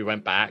night, we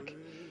went back,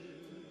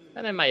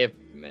 and then I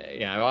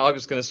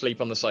was going to sleep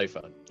on the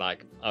sofa.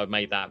 Like, I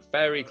made that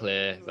very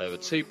clear. There were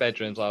 2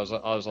 bedrooms. I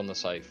was on the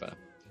sofa.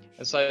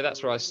 And so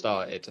that's where I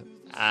started.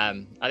 I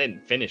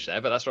didn't finish there,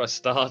 but that's where I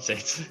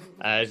started.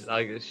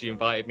 She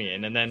invited me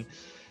in, and then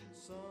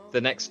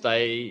the next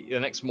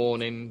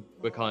morning,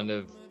 we're kind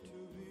of,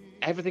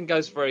 everything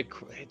goes very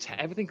quick.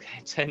 Everything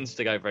tends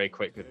to go very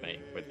quick with me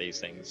with these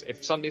things.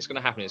 If something's going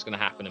to happen, it's going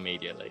to happen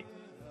immediately.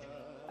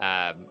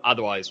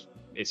 Otherwise,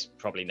 it's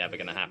probably never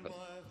going to happen.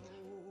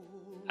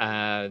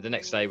 The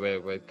next day,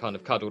 we're kind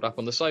of cuddled up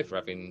on the sofa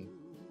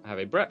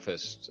having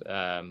breakfast,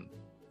 and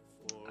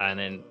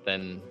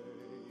then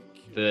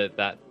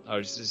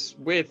just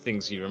weird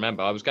things you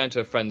remember. I was going to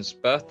a friend's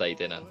birthday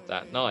dinner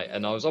that night,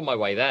 and I was on my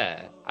way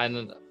there,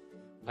 and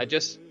I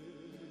just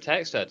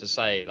texted her to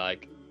say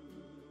like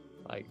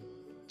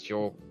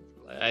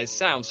it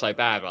sounds so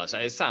bad when I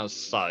say it. Sounds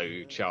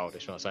so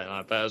childish when I say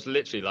that, but I was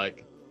literally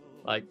like,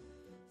 Like,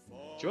 do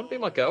you want to be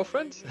my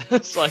girlfriend?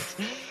 It's like,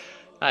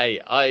 hey,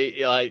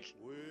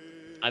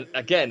 and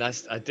again,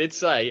 I did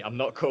say I'm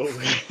not cool.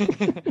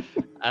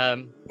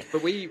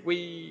 But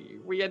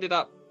we ended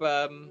up,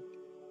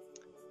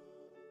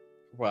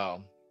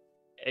 well,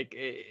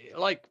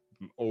 like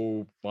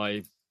all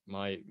my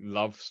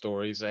love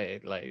stories,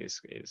 like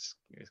it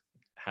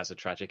has a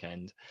tragic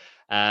end.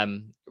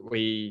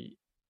 We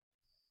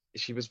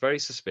She was very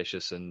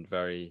suspicious and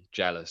very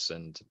jealous,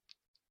 and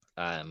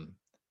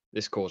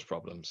this caused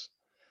problems.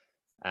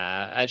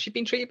 And she'd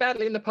been treated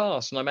badly in the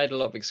past, and I made a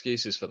lot of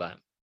excuses for that.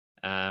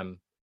 And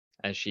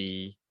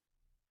she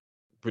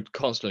would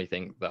constantly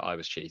think that I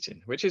was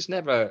cheating, which is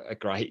never a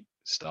great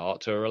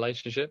start to a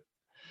relationship.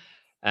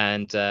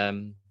 And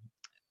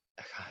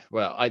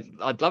well,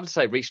 I'd love to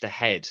say it reached a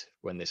head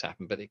when this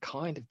happened, but it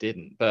kind of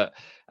didn't. But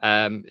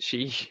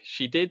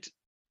she did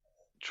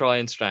try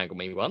and strangle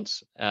me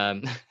once,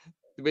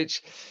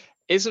 which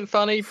isn't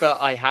funny,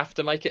 but I have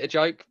to make it a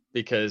joke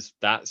because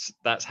that's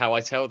how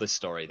I tell this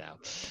story now.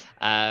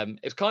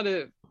 It's kind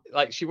of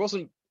like she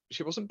wasn't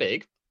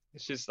big.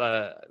 She's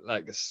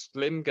like a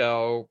slim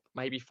girl,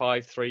 maybe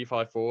 5'3",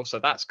 5'4". So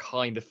that's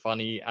kind of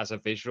funny as a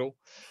visual.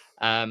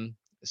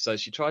 So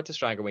she tried to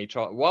strangle me,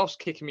 whilst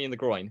kicking me in the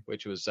groin,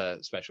 which was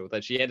special.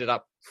 Then she ended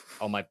up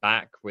on my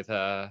back with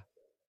her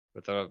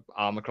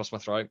arm across my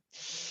throat.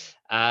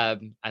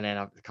 And then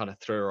I kind of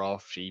threw her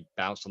off. She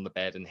bounced on the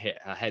bed and hit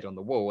her head on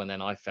the wall. And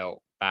then I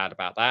felt bad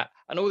about that.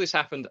 And all this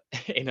happened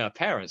in her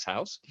parents'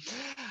 house.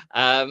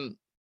 And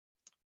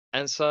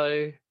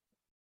so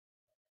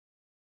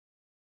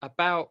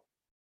about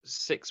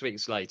 6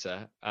 weeks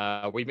later,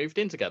 we moved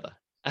in together.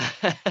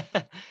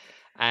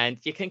 And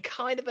you can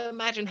kind of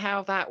imagine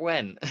how that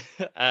went.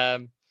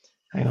 Hang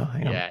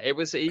on. Yeah, it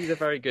was either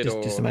very good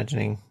just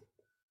imagining.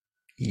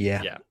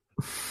 Yeah.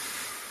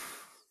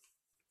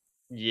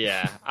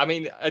 Yeah, I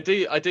mean, I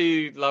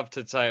do love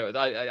to tell.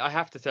 I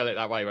have to tell it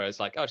that way, where it's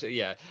like, actually,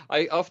 yeah.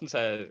 I often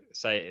say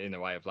it in a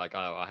way of like,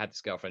 oh, I had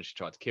this girlfriend, she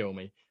tried to kill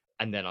me,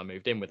 and then I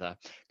moved in with her,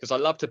 because I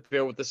love to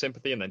build the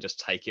sympathy and then just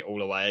take it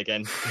all away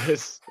again,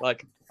 because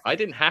like I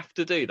didn't have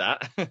to do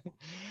that.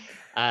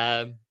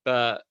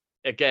 But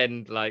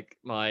again, like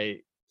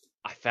I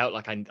felt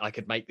like I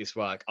could make this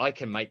work. I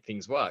can make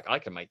things work. I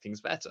can make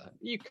things better.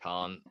 You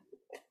can't.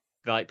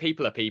 Like,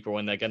 people are people,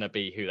 and they're going to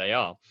be who they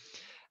are.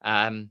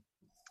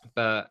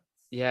 But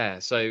yeah,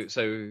 so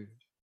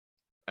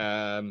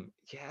yeah,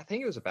 I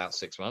think it was about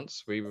 6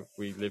 months we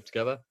lived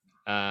together.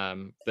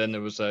 Then there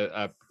was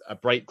a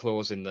break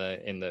clause in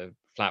the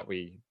flat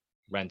we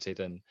rented,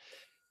 and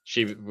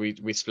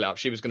we split up.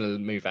 She was going to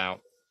move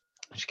out.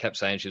 She kept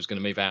saying she was going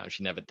to move out, and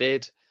she never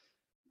did.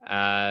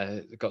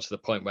 It got to the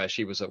point where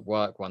she was at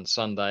work one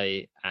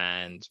Sunday,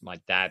 and my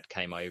dad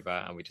came over,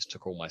 and we just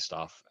took all my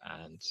stuff,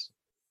 and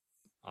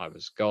I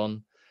was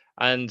gone.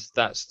 And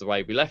that's the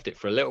way we left it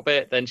for a little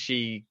bit. Then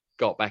she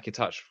got back in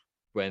touch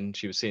when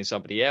she was seeing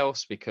somebody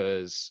else,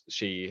 because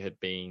she had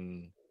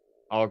been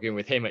arguing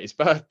with him at his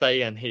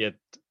birthday, and he had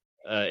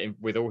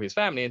with all his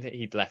family, and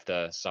he'd left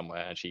her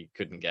somewhere and she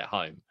couldn't get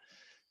home.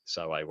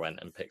 So I went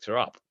and picked her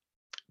up,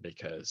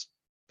 because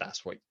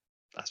that's what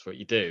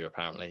you do,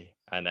 apparently.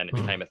 And then it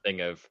became a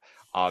thing of,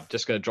 I'm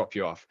just going to drop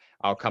you off.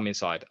 I'll come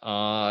inside.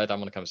 I don't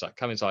want to come inside.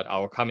 Come inside.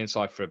 I'll come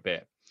inside for a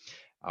bit.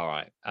 All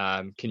right.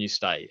 Can you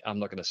stay? I'm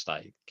not going to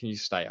stay. Can you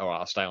stay? All right,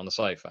 I'll stay on the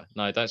sofa.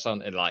 No, don't stay on,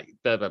 like,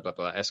 blah, blah, blah,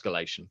 blah,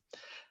 escalation.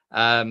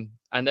 And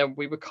then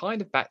we were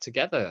kind of back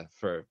together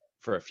for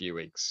a few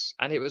weeks,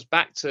 and it was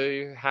back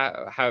to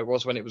how it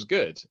was when it was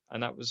good.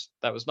 And that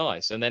was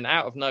nice. And then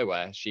out of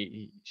nowhere,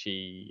 she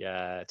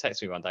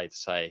texted me one day to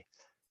say,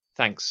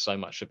 thanks so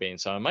much for being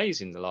so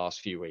amazing the last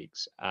few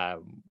weeks.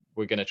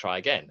 We're going to try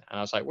again. And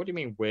I was like, what do you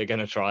mean we're going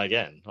to try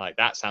again? Like,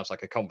 that sounds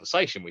like a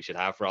conversation we should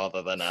have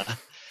rather than a...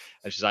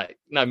 And she's like,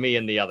 no, me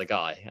and the other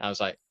guy. And I was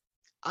like,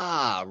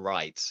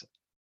 right.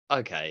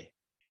 Okay.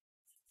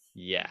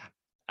 Yeah.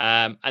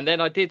 And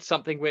then I did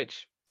something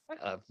which,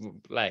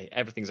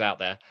 everything's out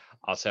there.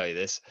 I'll tell you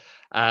this.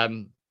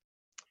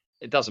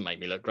 It doesn't make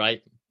me look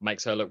great.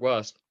 Makes her look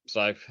worse.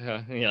 So,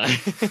 you know.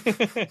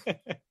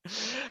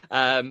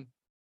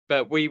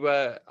 But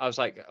I was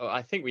like, oh,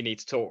 I think we need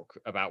to talk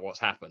about what's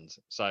happened.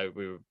 So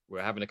we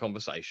were having a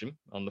conversation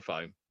on the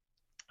phone.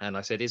 And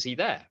I said, is he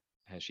there?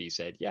 And she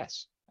said,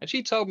 yes. And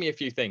she told me a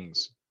few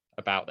things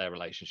about their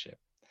relationship.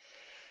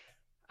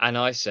 And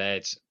I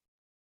said,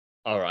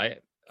 all right,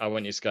 I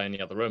want you to go in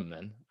the other room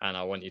then. And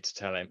I want you to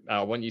tell him,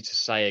 I want you to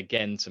say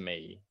again to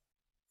me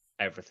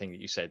everything that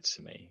you said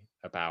to me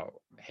about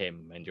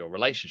him and your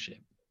relationship.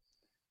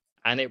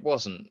 And it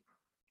wasn't,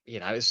 you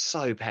know, it's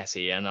so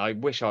petty, and I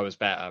wish I was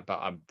better, but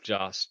I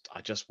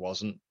just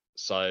wasn't.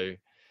 So,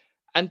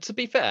 and to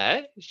be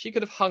fair, she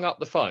could have hung up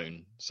the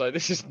phone. So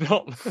this is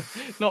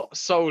not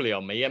solely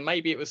on me. And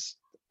maybe it was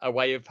a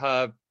way of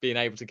her being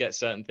able to get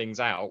certain things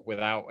out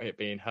without it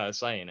being her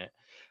saying it.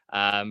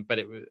 But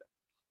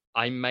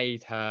I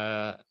made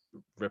her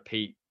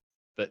repeat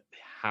that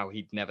how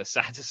he'd never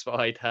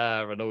satisfied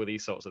her and all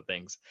these sorts of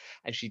things.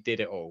 And she did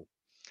it all.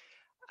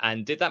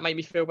 And did that make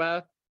me feel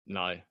better?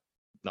 No,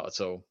 not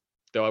at all.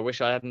 Do I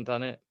wish I hadn't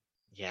done it?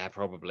 Yeah,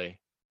 probably.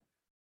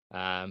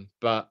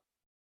 But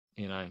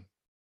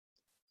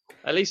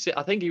at least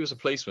I think he was a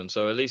policeman,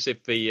 so at least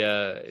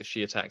if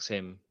she attacks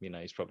him,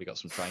 he's probably got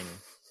some training.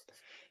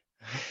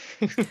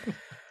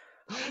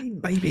 I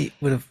mean, maybe it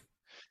would have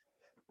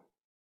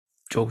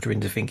jogged her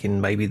into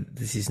thinking maybe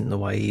this isn't the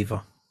way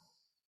either.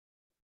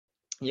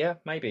 Yeah,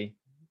 maybe.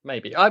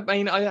 I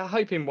mean, I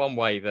hope in one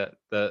way that.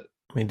 I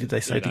mean, did they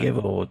stay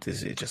together, or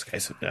is it just a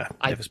case of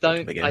never spoke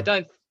to them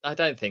again? I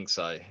don't think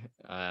so.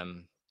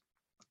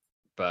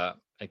 But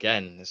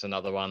again, it's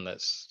another one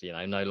that's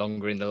no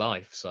longer in the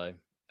life. So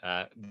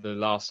the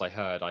last I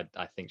heard,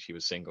 I think she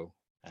was single.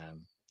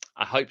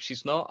 I hope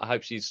she's not. I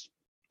hope she's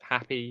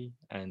happy,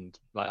 and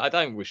like I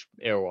don't wish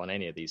ill on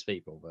any of these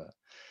people, but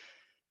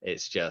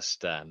it's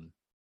just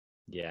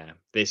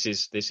this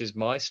is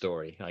my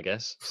story, I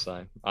guess.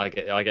 So I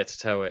get to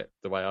tell it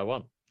the way I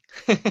want.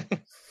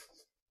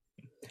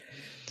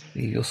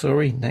 Your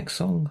story. Next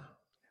song.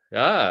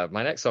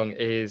 My next song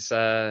is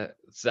so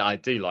I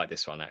do like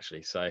this one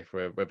actually. So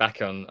we're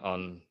back on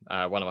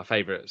one of my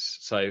favorites.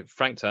 So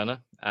Frank Turner,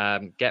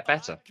 Get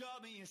Better.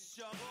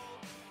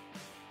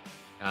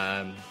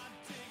 And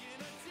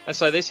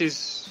so this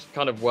is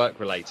kind of work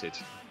related,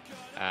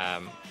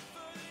 and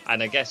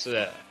I guess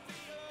a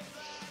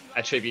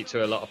tribute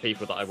to a lot of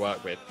people that I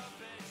work with,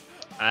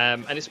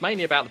 and it's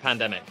mainly about the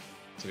pandemic,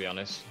 to be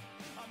honest,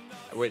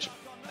 which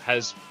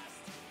has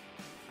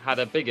had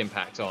a big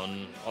impact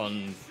on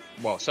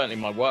well, certainly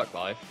my work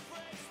life,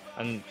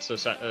 and to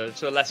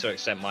a lesser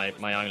extent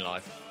my own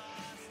life.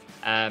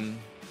 And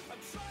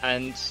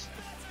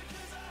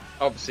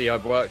obviously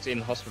I've worked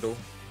in hospital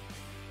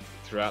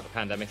throughout the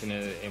pandemic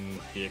in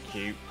the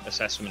acute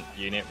assessment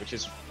unit, which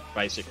is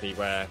basically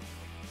where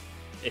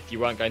if you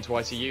weren't going to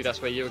ICU,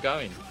 that's where you were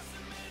going.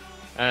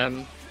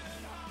 And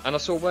I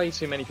saw way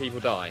too many people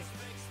die.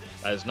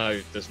 There's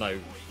no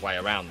way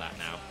around that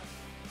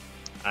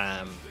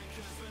now.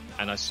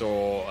 And I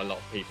saw a lot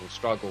of people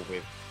struggle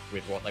with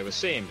what they were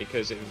seeing,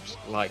 because it was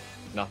like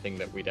nothing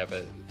that we'd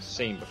ever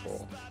seen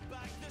before.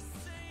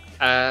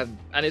 And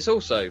it's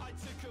also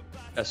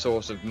a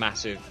source of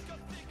massive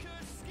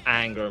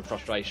anger and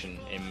frustration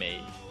in me,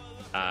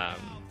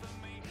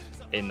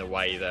 in the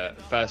way that,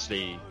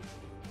 firstly,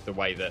 the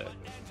way that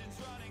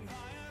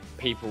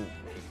people,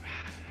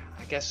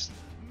 I guess,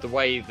 the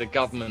way the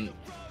government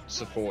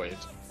supported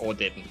or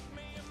didn't,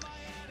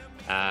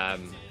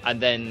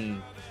 and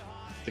then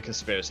the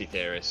conspiracy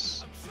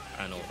theorists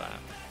and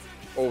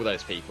all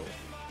those people,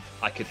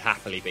 I could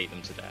happily beat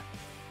them to death,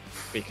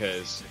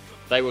 because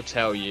they will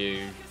tell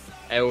you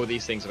all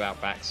these things about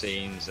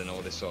vaccines and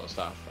all this sort of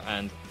stuff,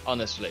 and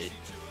honestly,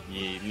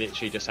 you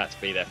literally just had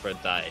to be there for a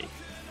day.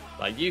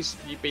 Like you'd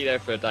be there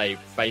for a day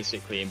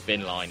basically in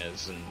bin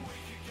liners and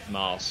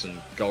masks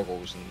and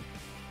goggles and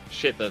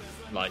shit that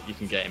like you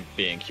can get in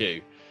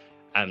B&Q,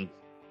 and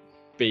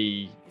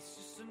be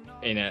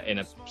in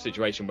a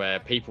situation where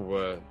people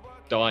were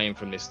dying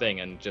from this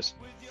thing, and just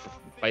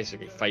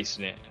basically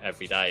facing it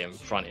every day and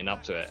fronting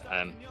up to it,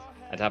 and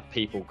have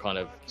people kind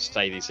of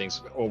say these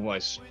things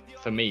almost,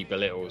 for me,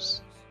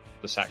 belittles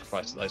the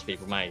sacrifice that those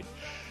people made.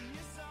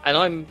 And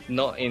I'm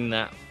not in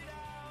that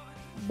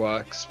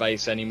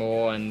workspace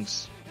anymore, and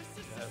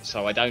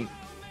so I don't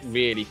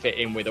really fit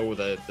in with all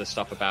the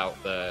stuff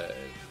about the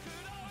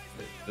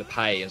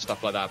pay and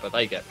stuff like that, but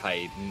they get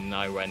paid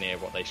nowhere near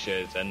what they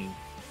should. And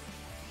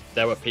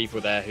there were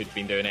people there who'd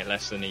been doing it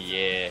less than a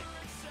year,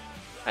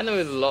 and there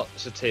were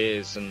lots of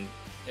tears, and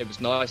it was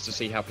nice to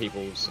see how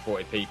people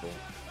supported people.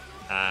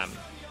 I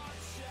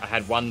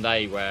had one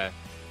day where,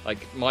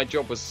 like, my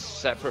job was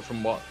separate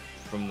from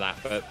that,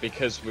 but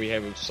because we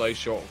were so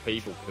short of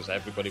people, because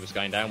everybody was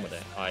going down with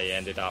it, I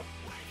ended up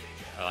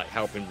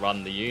helping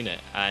run the unit.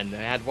 And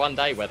I had one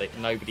day where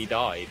nobody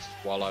died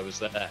while I was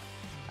there,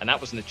 and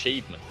that was an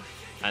achievement.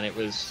 And it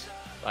was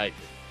like,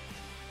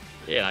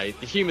 the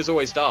humour's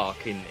always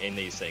dark in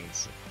these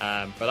things,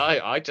 but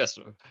I just,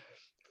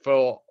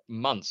 for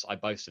months, I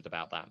boasted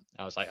about that.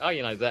 I was like,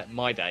 oh, that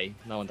my day,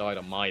 no one died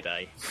on my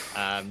day.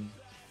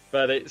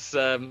 But it's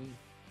a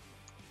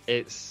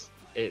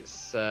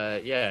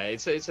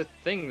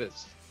thing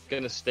that's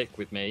going to stick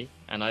with me,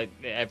 and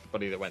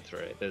everybody that went through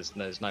it,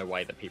 there's no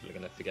way that people are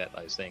going to forget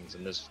those things.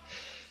 And there's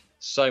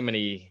so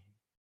many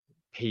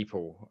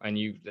people, and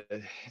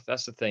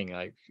that's the thing,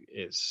 like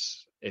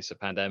it's a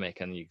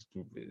pandemic, and you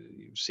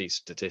see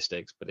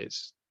statistics, but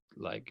it's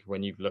like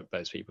when you look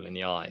those people in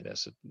the eye,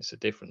 it's a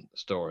different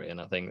story.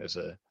 And I think there's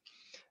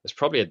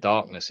probably a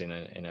darkness in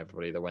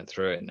everybody that went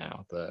through it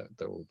now that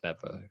will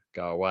never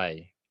go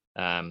away.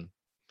 And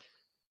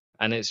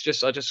it's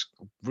just, I just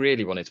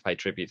really wanted to pay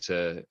tribute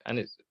to,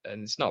 and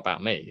it's not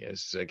about me.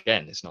 It's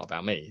not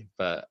about me,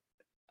 but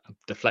I'm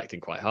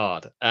deflecting quite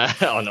hard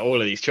on all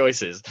of these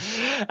choices.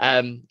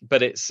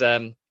 But it's,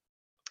 I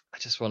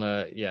just want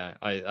to,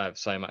 I have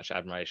so much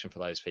admiration for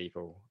those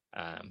people,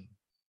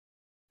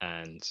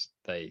 and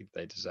they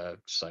deserve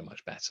so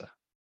much better.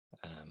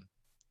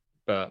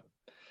 But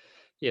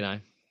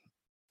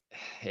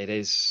it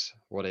is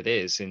what it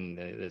is in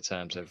the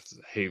terms of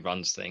who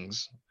runs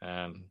things.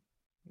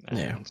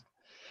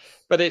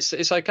 But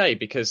it's okay,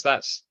 because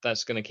that's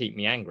going to keep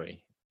me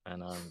angry,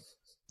 and I'm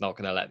not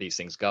going to let these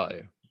things go.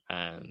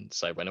 And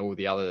so when all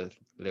the other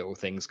little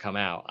things come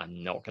out,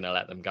 I'm not going to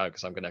let them go,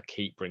 because I'm going to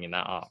keep bringing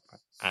that up.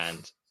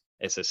 And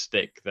it's a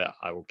stick that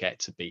I will get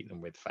to beat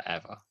them with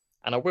forever.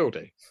 And I will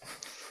do.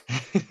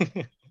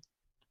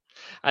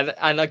 and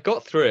I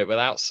got through it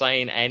without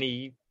saying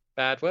any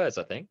bad words,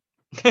 I think.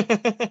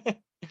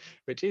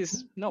 Which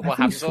is not what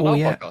happens on our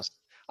podcast.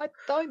 I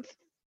don't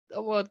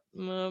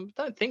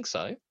think so.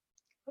 I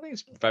think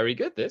it's very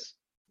good, this.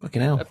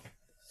 Fucking hell.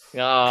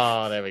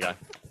 There we go.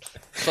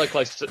 So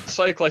close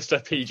to a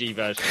PG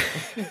version.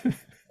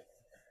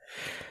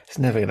 It's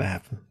never going to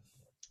happen.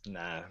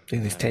 No.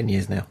 Doing this 10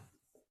 years now.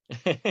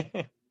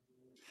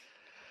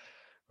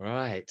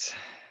 Right.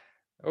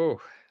 Oh,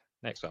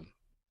 next one.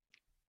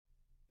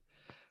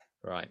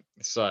 Right.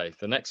 So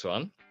the next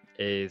one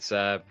is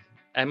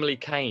Emily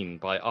Kane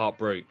by Art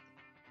Brut.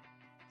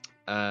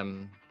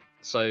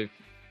 So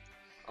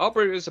Art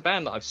Brut is a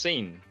band that I've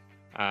seen.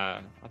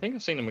 I think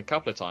I've seen them a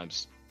couple of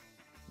times,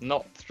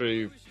 not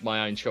through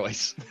my own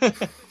choice.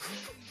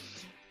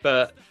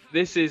 But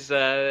this is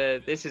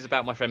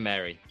about my friend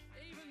Mary.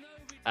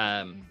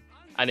 And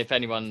if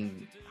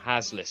anyone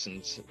has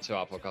listened to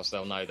our podcast,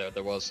 they'll know that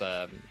there was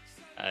an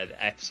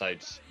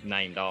episode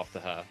named after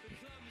her.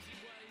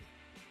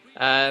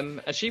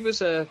 And she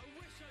was a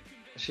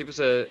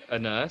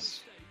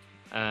nurse,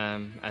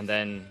 and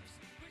then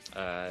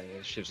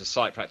she was a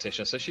psych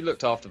practitioner, so she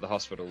looked after the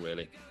hospital,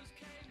 really.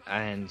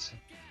 And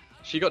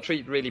she got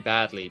treated really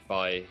badly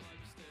by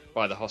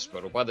the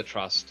hospital, by the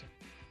trust,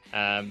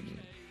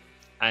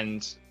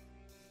 and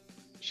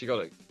she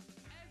got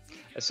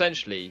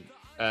essentially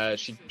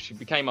she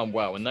became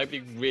unwell, and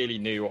nobody really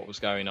knew what was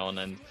going on.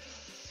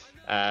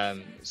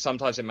 And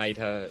sometimes it made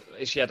her.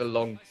 She had a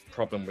long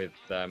problem with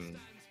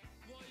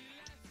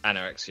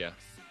anorexia,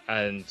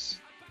 and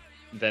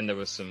then there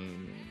was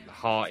some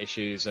heart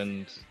issues,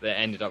 and they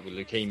ended up with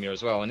leukemia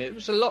as well. And it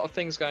was a lot of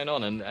things going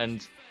on,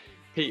 and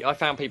I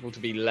found people to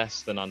be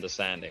less than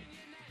understanding.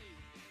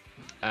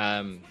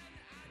 And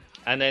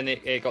then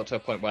it got to a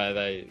point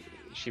where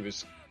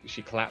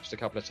she collapsed a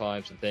couple of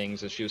times and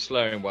things, and she was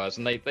slurring words,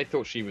 and they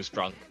thought she was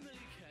drunk,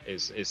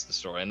 is the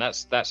story. And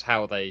that's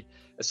how they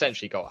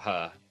essentially got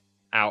her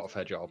out of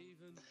her job.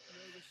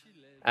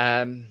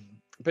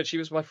 But she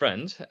was my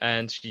friend,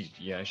 and she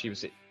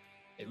was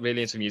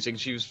really into music.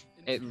 She was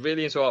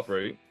really into Art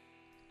Brut.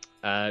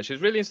 She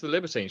was really into the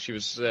Libertines. She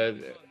was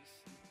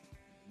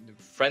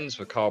friends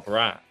with Carl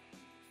Barat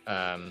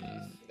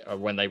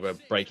when they were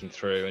breaking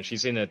through, and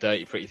she's in a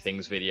Dirty Pretty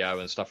Things video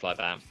and stuff like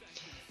that.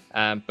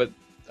 But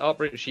Art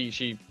Brut,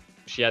 she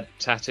had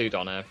tattooed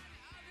on her,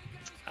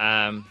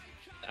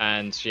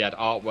 and she had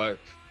artwork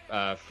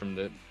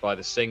by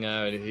the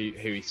singer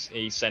who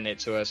he sent it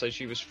to her, so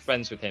she was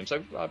friends with him.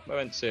 So I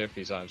went to see her a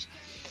few times.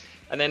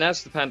 And then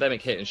as the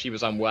pandemic hit and she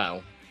was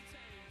unwell,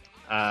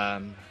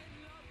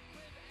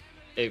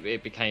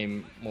 it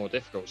became more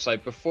difficult. So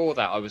before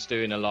that, I was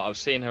doing a lot. I was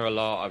seeing her a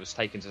lot. I was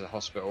taken to the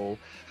hospital.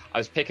 I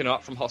was picking her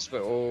up from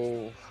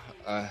hospital.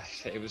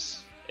 It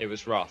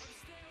was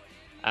rough.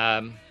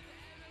 And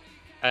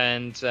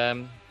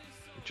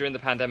during the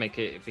pandemic,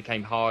 it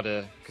became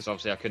harder because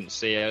obviously I couldn't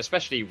see her,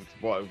 especially with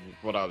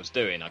what I was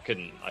doing. I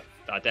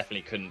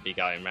definitely couldn't be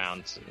going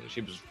around.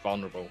 She was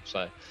vulnerable.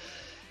 So,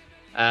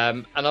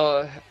 and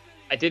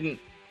I didn't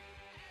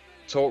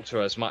talk to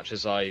her as much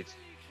as I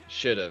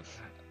should have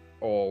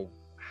or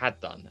had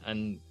done.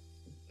 And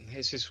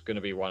this is going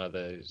to be one of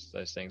those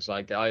things.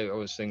 Like, I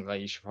always think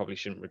that you probably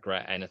shouldn't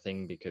regret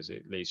anything because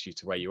it leads you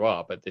to where you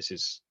are. But this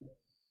is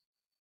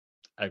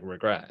a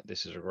regret.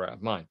 This is a regret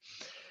of mine.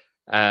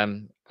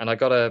 And I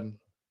got a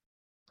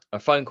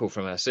phone call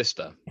from her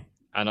sister,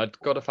 and I'd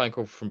got a phone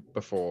call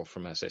before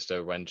from her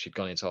sister when she'd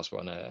gone into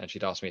hospital, and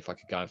she'd asked me if I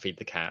could go and feed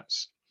the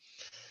cats.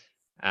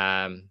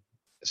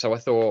 So I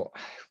thought,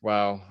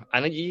 well,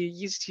 and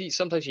you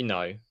sometimes you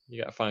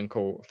get a phone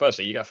call.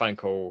 Firstly, you get a phone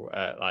call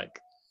at like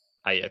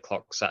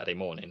 8:00 Saturday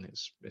morning.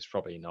 It's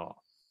probably not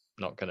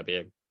going to be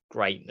a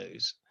great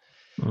news,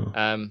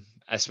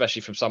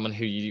 especially from someone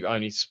who you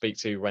only speak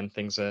to when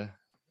things are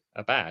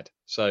bad.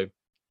 So,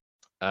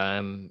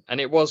 and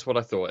it was what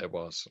I thought it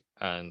was,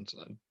 and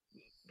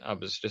I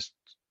was just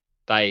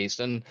dazed,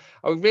 and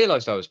I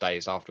realised I was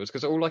dazed afterwards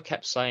because all I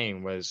kept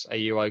saying was, "Are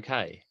you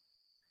okay?"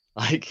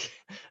 Like,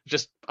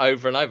 just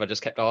over and over, I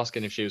just kept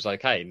asking if she was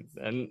okay,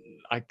 and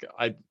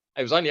it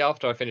was only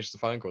after I finished the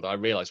phone call that I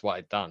realised what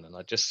I'd done, and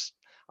I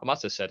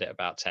must have said it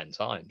about 10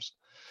 times.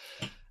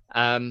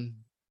 And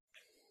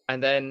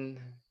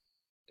then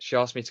she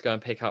asked me to go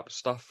and pick up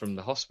stuff from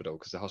the hospital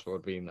because the hospital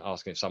had been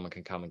asking if someone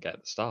can come and get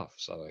the stuff.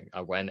 So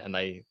I went, and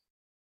they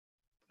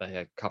had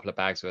a couple of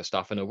bags of her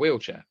stuff in a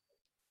wheelchair.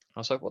 I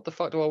was like, what the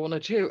fuck do I want to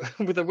do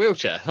with a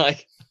wheelchair?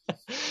 Like,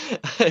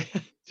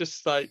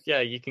 just like,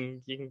 yeah, you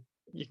can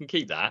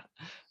keep that.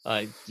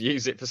 Like,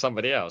 use it for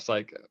somebody else.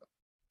 Like,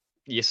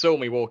 you saw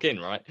me walk in,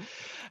 right?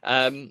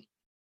 And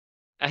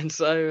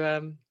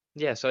so,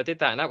 so I did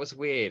that, and that was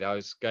weird. I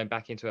was going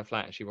back into her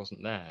flat, and she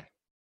wasn't there.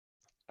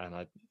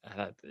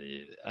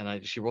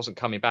 she wasn't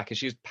coming back, and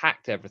she was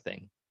packed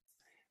everything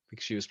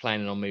because she was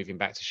planning on moving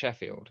back to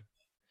Sheffield.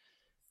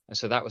 And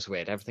so that was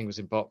weird. Everything was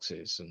in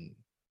boxes, and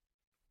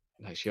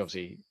she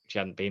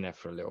hadn't been there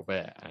for a little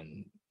bit,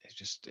 and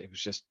it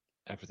was just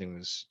everything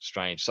was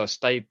strange. So I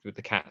stayed with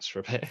the cats for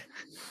a bit,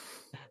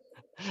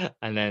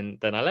 and then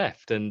I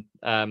left, and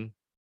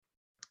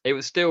it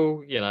was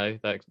still,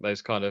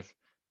 those kind of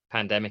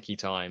pandemic-y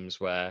times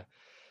where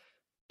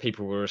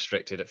people were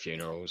restricted at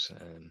funerals,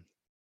 and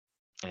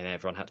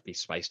everyone had to be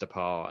spaced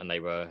apart, and they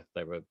were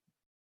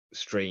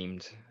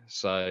streamed.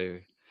 So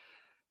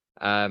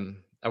I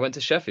went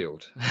to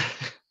Sheffield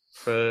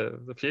for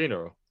the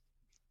funeral,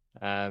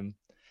 and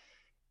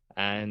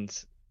an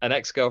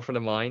ex-girlfriend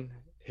of mine,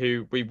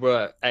 who we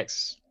were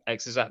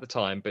exes at the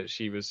time, but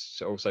she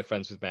was also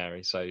friends with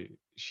Mary, so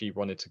she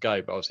wanted to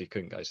go, but obviously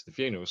couldn't go to the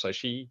funeral, so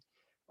she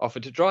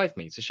offered to drive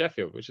me to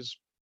Sheffield, which is,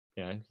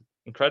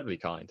 incredibly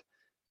kind.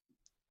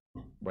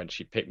 When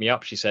she picked me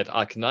up, she said,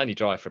 I can only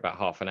drive for about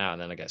half an hour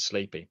and then I get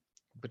sleepy,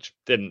 which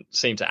didn't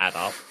seem to add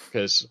up,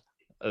 because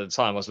at the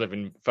time I was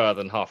living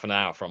further than half an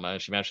hour from her,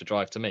 and she managed to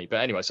drive to me.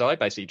 But anyway, so I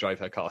basically drove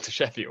her car to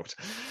Sheffield.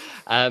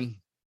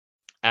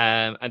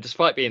 And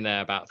despite being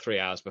there about 3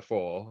 hours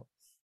before,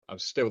 I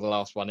was still the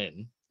last one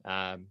in,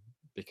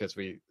 because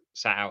we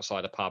sat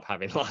outside a pub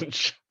having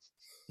lunch.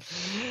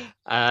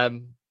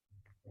 And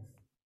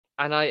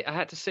I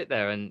had to sit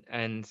there,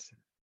 and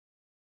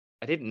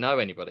I didn't know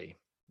anybody.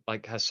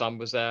 Like, her son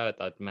was there.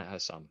 I'd met her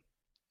son.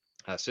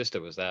 Her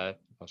sister was there.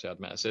 Obviously, I'd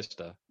met her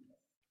sister.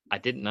 I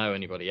didn't know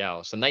anybody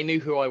else, and they knew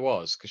who I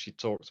was because she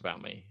talked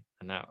about me,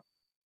 and that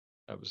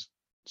was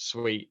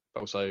sweet, but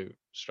also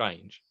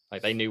strange.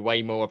 Like, they knew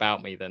way more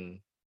about me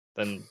than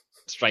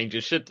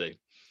strangers should do,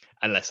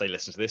 unless they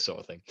listen to this sort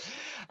of thing.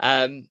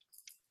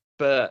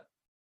 But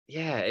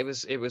yeah, it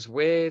was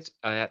weird.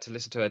 I had to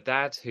listen to her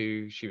dad,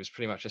 who she was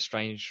pretty much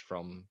estranged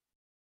from,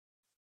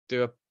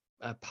 do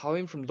a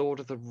poem from Lord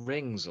of the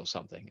Rings or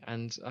something,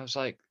 and I was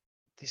like,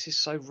 this is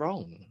so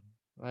wrong.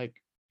 Like,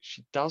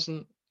 she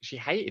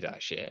hated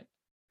that shit,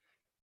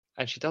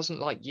 and she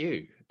doesn't like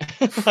you.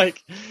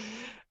 Like,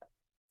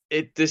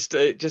 it just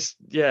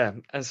yeah.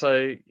 And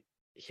so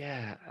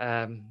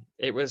yeah,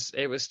 it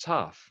was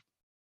tough,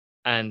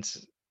 and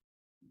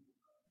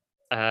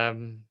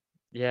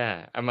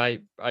yeah, and I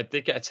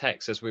did get a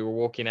text as we were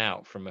walking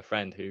out from a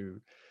friend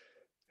who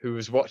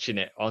was watching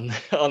it on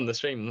the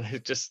stream, and who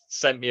just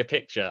sent me a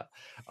picture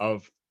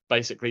of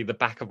basically the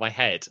back of my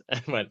head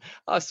and went,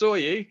 I saw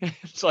you.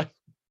 It's like,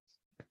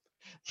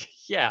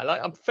 yeah,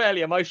 like, I'm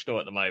fairly emotional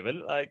at the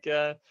moment. Like,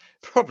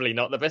 probably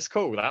not the best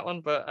call, that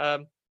one,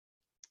 but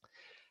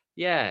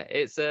yeah,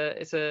 it's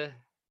a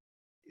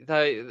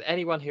though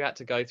anyone who had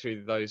to go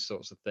through those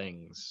sorts of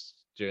things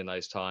during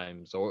those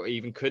times, or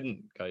even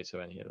couldn't go to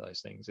any of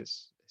those things,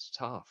 it's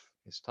tough.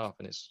 It's tough,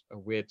 and it's a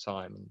weird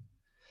time. And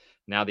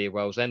now the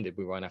world's ended,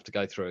 we won't have to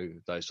go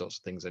through those sorts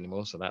of things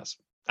anymore. So that's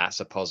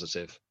a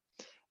positive.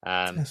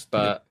 That's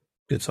but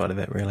the good side of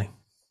it, really.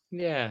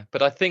 Yeah,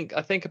 but I think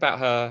about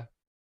her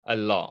a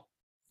lot,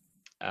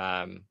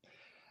 and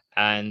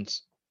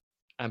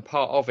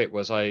part of it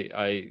was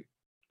I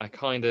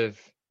kind of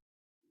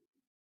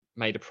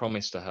made a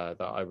promise to her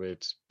that I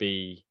would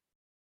be,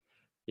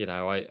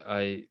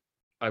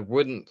 I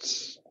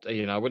wouldn't,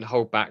 I wouldn't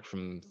hold back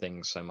from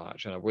things so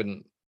much, and I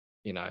wouldn't,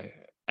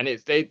 and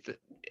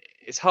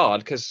it's hard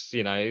because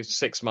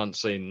 6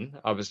 months in,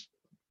 I was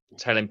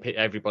telling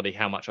everybody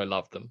how much I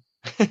loved them.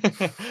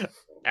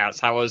 That's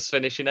how I was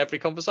finishing every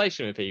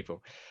conversation with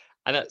people,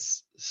 and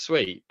that's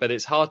sweet, but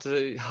it's hard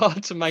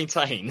to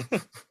maintain.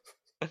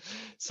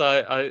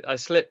 So I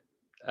slip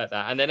at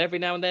that, and then every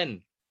now and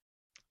then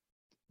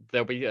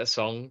there'll be a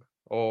song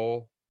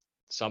or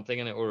something,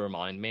 and it will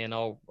remind me, and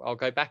I'll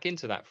go back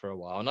into that for a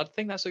while. And I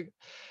think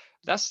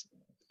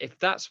if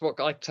that's what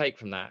I take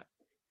from that,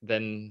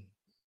 then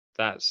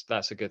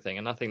that's a good thing,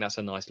 and I think that's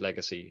a nice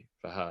legacy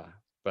for her.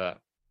 But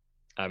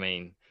I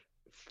mean,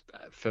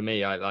 for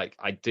me,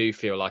 I do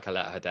feel like I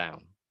let her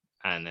down,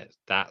 and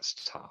that's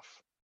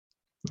tough.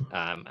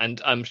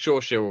 And I'm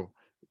sure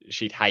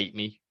she'd hate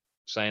me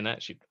saying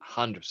that. She'd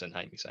 100%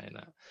 hate me saying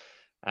that.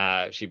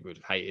 She would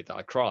have hated that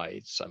I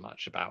cried so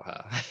much about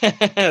her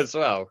as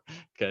well,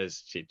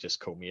 because she'd just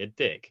call me a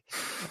dick.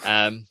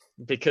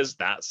 Because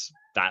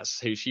that's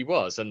who she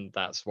was, and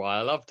that's why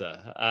I loved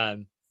her.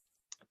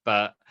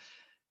 But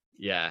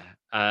yeah,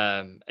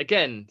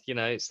 again,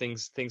 it's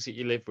things that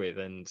you live with,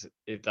 and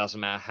it doesn't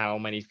matter how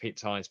many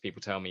times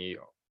people tell me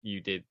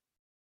you did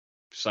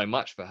so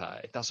much for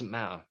her. It doesn't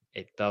matter.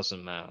 It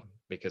doesn't matter,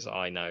 because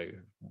I know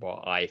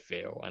what I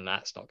feel, and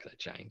that's not going to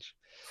change.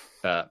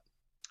 But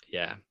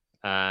yeah,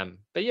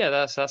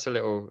 that's a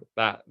little,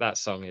 that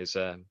song is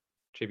a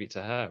tribute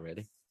to her,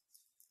 really.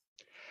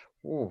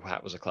 Oh,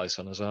 that was a close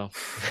one as well.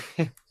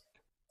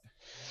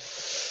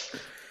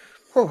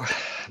 Yeah,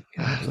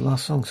 that was the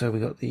last song, so we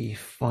got the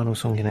final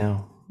song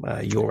now.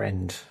 Your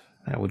End.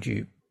 How would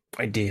you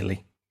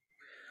ideally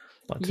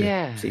like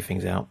to see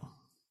things out?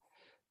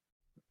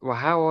 Well,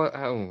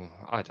 how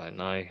I don't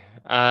know.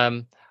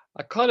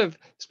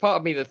 it's part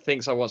of me that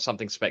thinks I want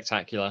something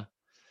spectacular.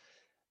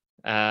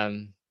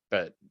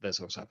 But there's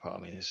also a part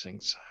of me that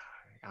thinks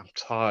I'm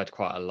tired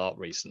quite a lot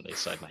recently,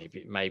 so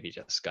maybe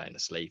just going to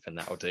sleep and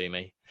that'll do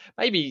me.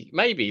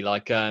 Maybe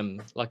like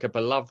a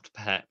beloved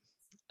pet,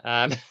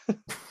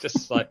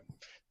 just like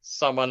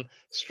someone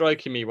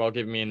stroking me while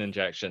giving me an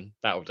injection.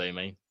 That'll do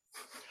me.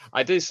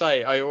 I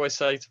always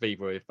say to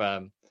people, if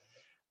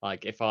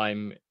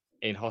I'm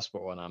in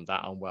hospital and I'm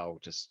that unwell,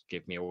 just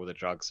give me all the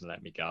drugs and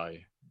let me go,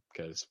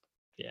 because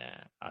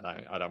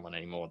I don't want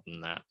any more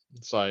than that.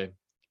 So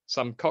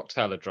some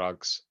cocktail of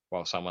drugs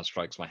while someone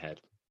strokes my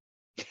head.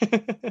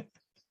 I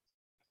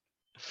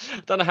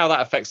don't know how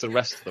that affects the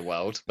rest of the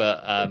world,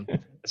 but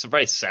it's a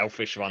very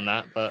selfish one,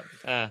 that. But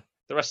the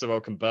rest of the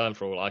world can burn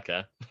for all I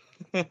care.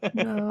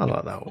 No, I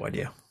like that whole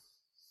idea.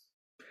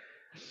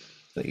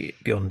 So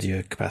beyond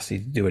your capacity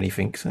to do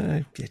anything,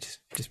 so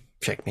just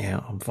check me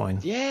out. I'm fine.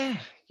 Yeah,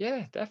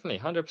 definitely,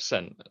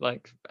 100%.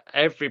 Like,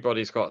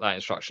 everybody's got that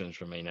instructions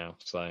from me now,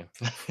 so.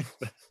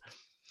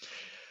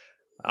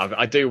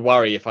 I do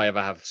worry if I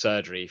ever have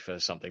surgery for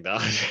something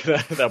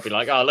that they'll be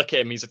like, "Oh, look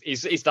at him,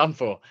 he's done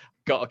for.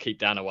 Got to keep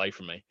Dan away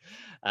from me."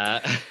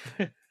 Or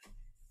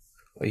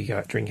you go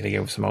out drinking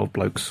again with some old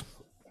blokes.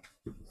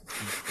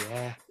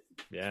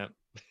 Yeah.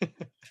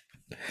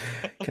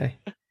 Okay.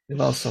 The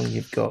last song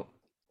you've got,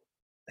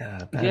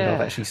 band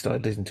I've actually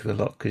started listening to a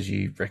lot because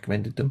you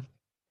recommended them.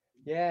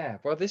 Yeah.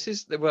 Well,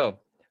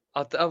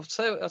 I'll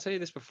tell you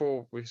this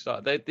before we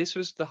start. This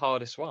was the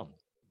hardest one.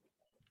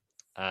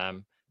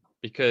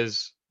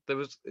 Because there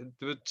were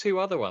two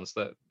other ones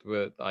that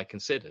I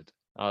considered.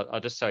 I'll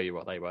just tell you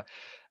what they were.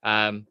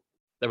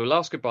 They were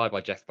Last Goodbye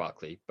by Jeff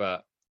Buckley,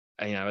 but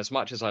as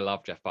much as I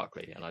love Jeff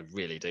Buckley, and I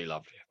really do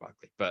love Jeff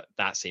Buckley, but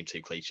that seemed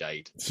too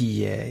cliched.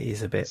 Yeah,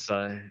 he's a bit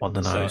on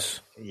the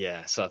nose.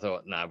 So I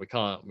thought, no, we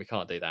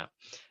can't do that.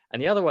 And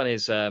the other one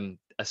is a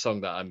song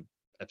that I'm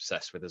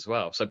obsessed with as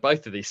well. So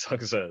both of these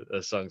songs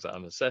are songs that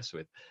I'm obsessed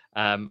with,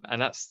 and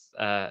that's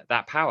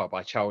That Power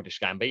by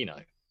Childish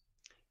Gambino,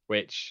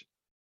 which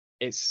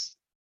it's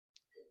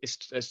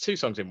two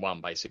songs in one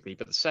basically,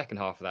 but the second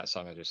half of that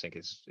song I just think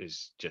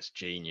is just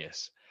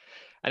genius.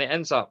 And it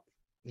ends up,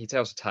 he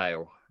tells a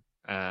tale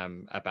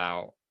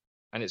about,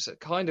 and it's a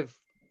kind of,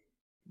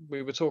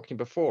 we were talking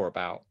before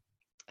about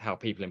how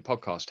people in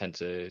podcasts tend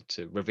to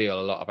reveal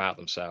a lot about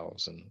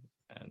themselves and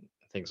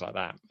things like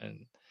that,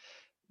 and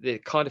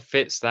it kind of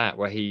fits that,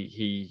 where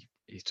he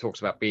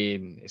talks about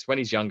it's when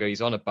he's younger,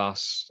 he's on a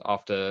bus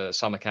after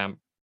summer camp,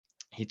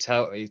 he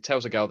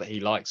tells a girl that he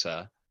likes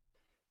her,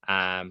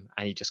 and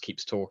he just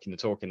keeps talking and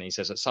talking, and he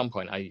says, at some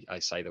point I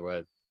say the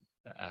word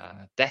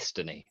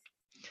destiny,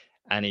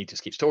 and he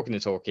just keeps talking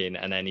and talking,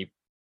 and then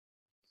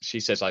she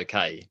says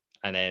okay,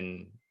 and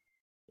then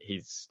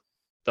he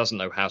doesn't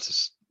know how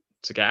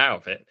to get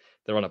out of it.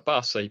 They're on a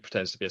bus, so he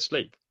pretends to be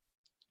asleep,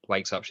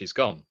 wakes up, she's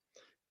gone.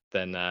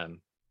 Then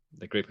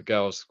the group of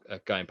girls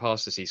are going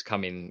past as he's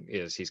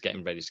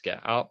getting ready to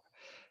get up,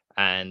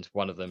 and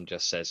one of them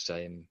just says to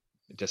him,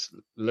 just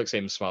looks at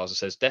him, smiles, and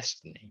says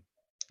destiny,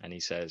 and he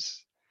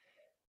says,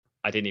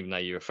 I didn't even know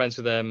you were friends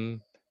with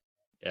them.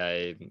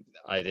 I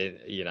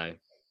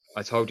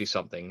told you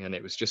something, and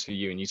it was just for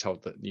you, and you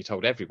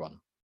told everyone.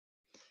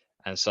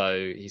 And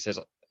so he says,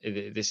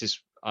 this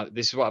is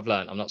what I've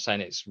learned. I'm not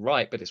saying it's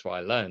right, but it's what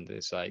I learned.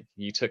 It's like,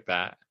 you took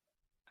that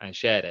and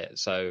shared it,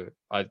 so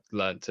I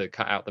learned to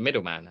cut out the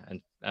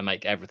middleman and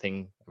make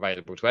everything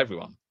available to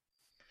everyone.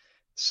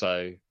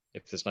 So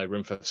if there's no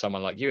room for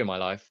someone like you in my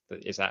life,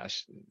 is that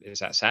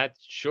sad?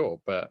 Sure,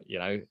 but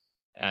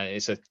and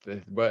it's a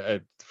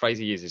phrase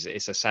he uses,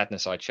 it's a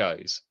sadness I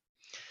chose.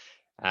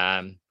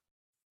 And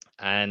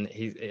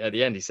he, at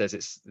the end, he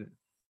says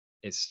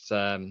it's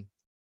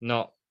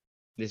not,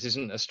 this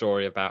isn't a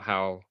story about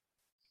how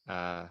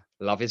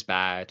love is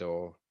bad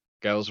or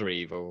girls are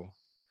evil.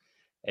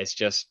 It's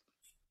just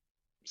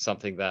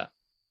something that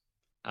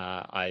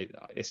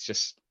it's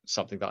just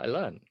something that I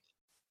learned.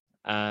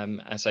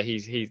 And so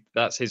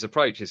that's his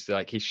approach, is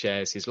like he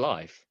shares his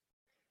life.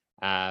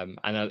 And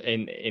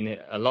in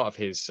a lot of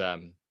his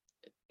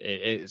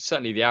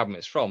certainly the album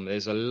it's from,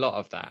 there's a lot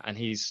of that, and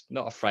he's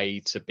not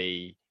afraid to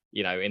be,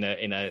 in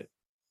a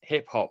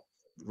hip hop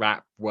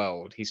rap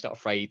world, he's not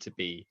afraid to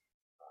be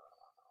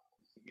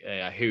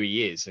who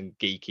he is, and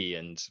geeky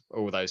and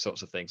all those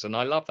sorts of things, and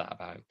I love that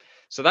about him.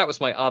 So that was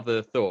my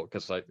other thought,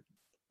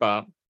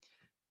 but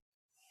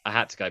I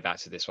had to go back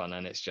to this one,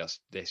 and it's just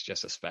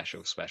a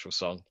special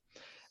song.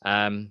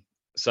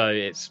 So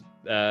it's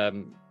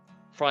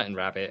Frightened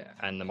Rabbit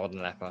and The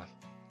Modern Leper.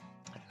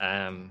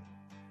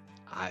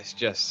 It's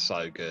just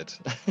so good.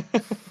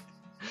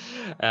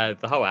 The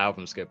whole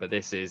album's good, but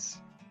it's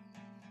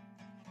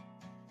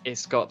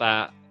got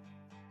that,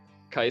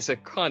 it's a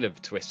kind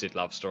of twisted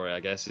love story, I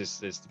guess, is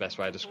the best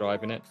way of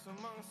describing it.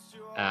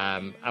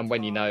 And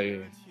when you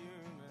know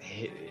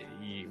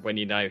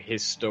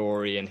his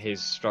story and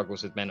his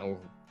struggles with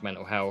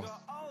mental health,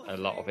 a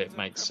lot of it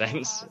makes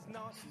sense.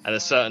 And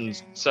there's certain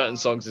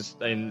songs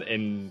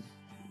in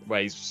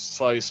where he's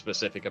so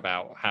specific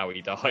about how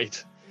he died,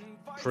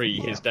 pre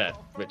his death,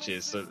 which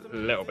is a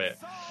little bit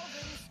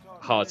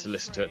hard to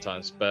listen to at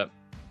times. But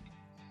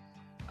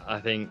I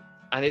think,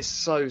 and it's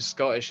so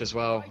Scottish as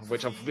well,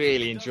 which I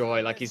really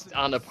enjoy. Like, he's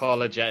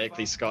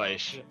unapologetically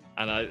Scottish,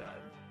 and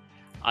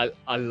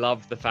I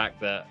love the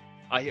fact that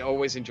I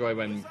always enjoy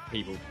when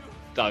people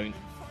don't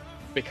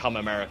become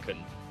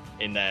American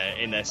in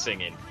their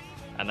singing,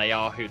 and they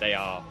are who they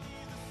are.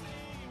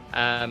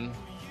 And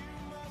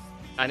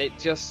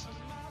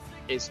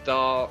it's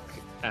dark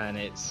and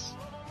it's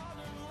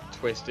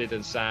twisted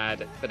and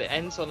sad, but it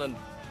ends on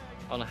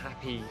a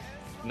happy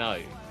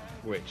note,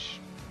 which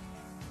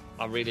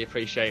I really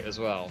appreciate as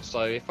well.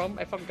 So if I'm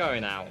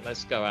going out,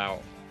 let's go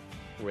out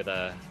with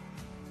a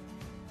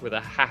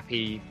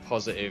happy,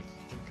 positive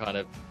kind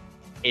of,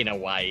 in a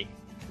way,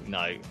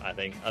 note. I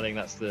think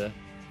that's the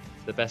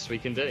best we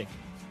can do.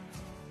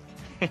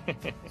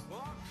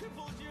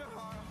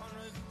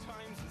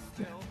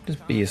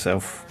 Just be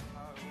yourself.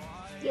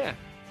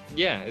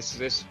 Yeah,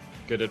 it's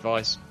good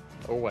advice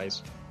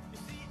always.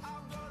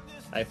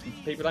 If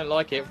people don't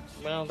like it,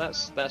 well,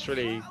 that's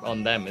really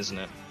on them, isn't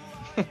it?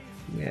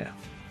 Yeah.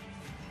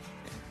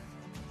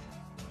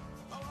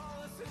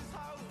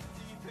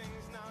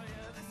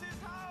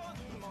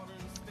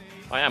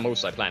 I am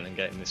also planning on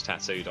getting this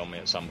tattooed on me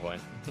at some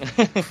point.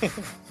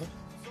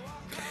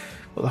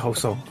 Well, the whole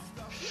song.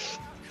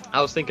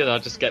 I was thinking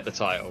I'd just get the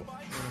title.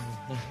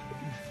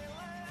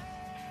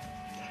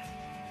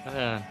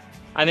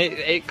 And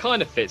it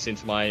kind of fits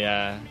into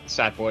my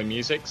sad boy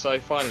music, so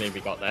finally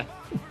we got there.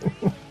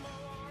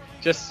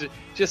 Just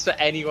for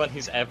anyone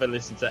who's ever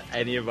listened to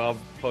any of our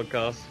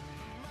podcasts,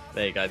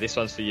 there you go, this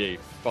one's for you.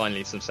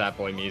 Finally some sad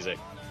boy music.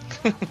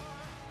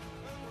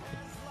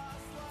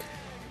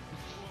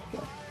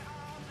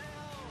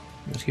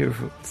 Let's go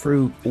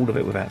through all of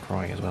it without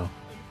crying as well.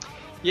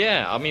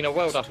 Yeah, I mean, I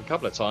welled up a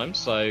couple of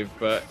times,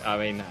 but I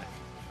mean,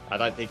 I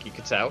don't think you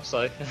could tell,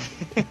 so.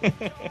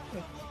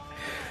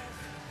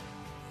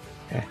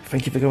 Yeah,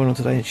 thank you for coming on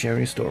today and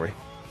sharing your story.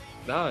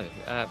 No,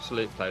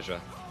 absolute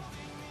pleasure.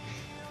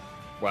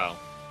 Well,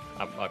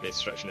 I might be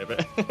stretching a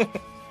bit. I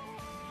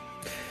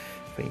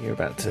think you're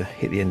about to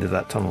hit the end of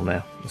that tunnel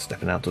now and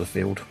stepping out to the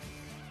field.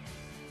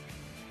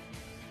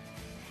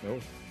 Oh.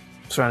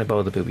 Surrounded by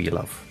all the people you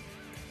love.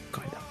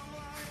 Kind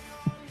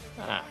of.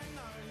 Ah.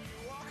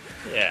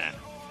 Yeah.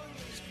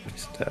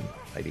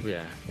 Maybe.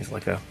 Yeah. It's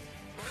like a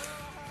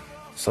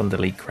Sunday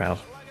League crowd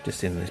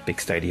just in this big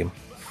stadium.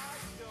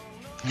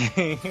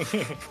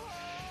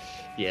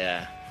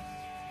 Yeah.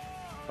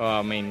 Well,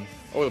 I mean,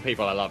 all the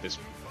people I love it's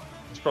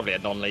probably a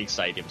non-league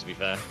stadium, to be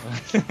fair.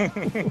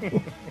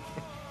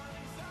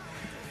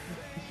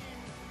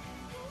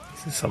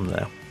 This is some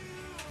now.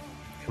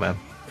 Come on.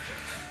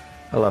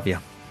 I love you.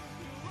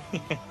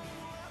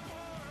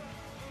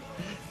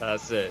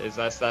 That's it.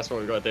 That's what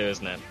we've got to do,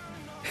 isn't it?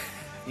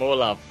 More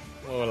love.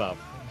 More love.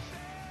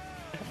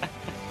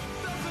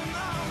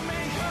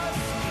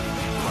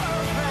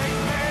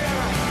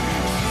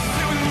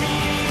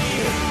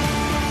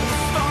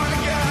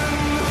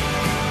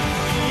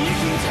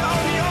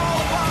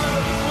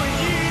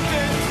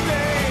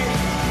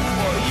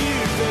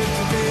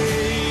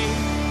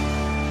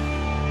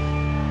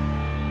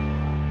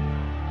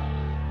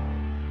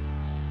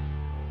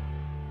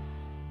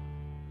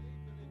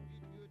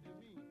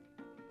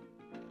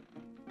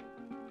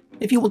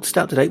 If you want to stay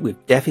up to date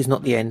with Death Is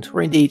Not the End,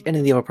 or indeed any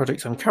of the other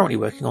projects I'm currently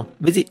working on,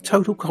 visit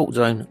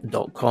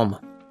TotalCultZone.com.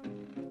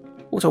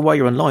 Also, while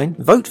you're online,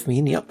 vote for me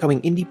in the upcoming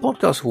Indie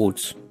Podcast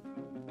Awards.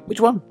 Which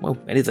one? Well,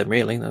 any of them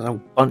really. There's a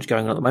whole bunch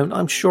going on at the moment.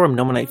 I'm sure I'm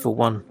nominated for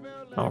one.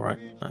 Alright.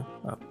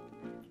 No.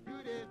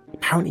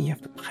 Apparently you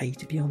have to pay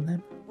to be on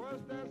them.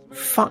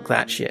 Fuck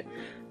that shit.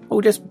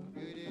 Or just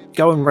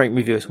go and rate and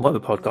review us on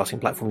whatever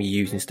podcasting platform you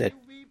use instead.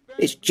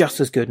 It's just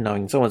as good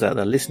knowing someone's out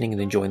there listening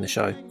and enjoying the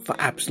show for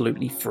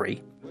absolutely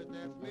free.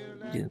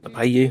 You didn't have to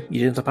pay you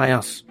didn't have to pay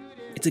us.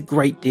 It's a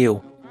great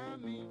deal.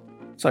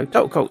 So,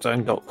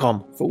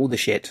 TotalCultZone.com for all the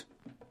shit.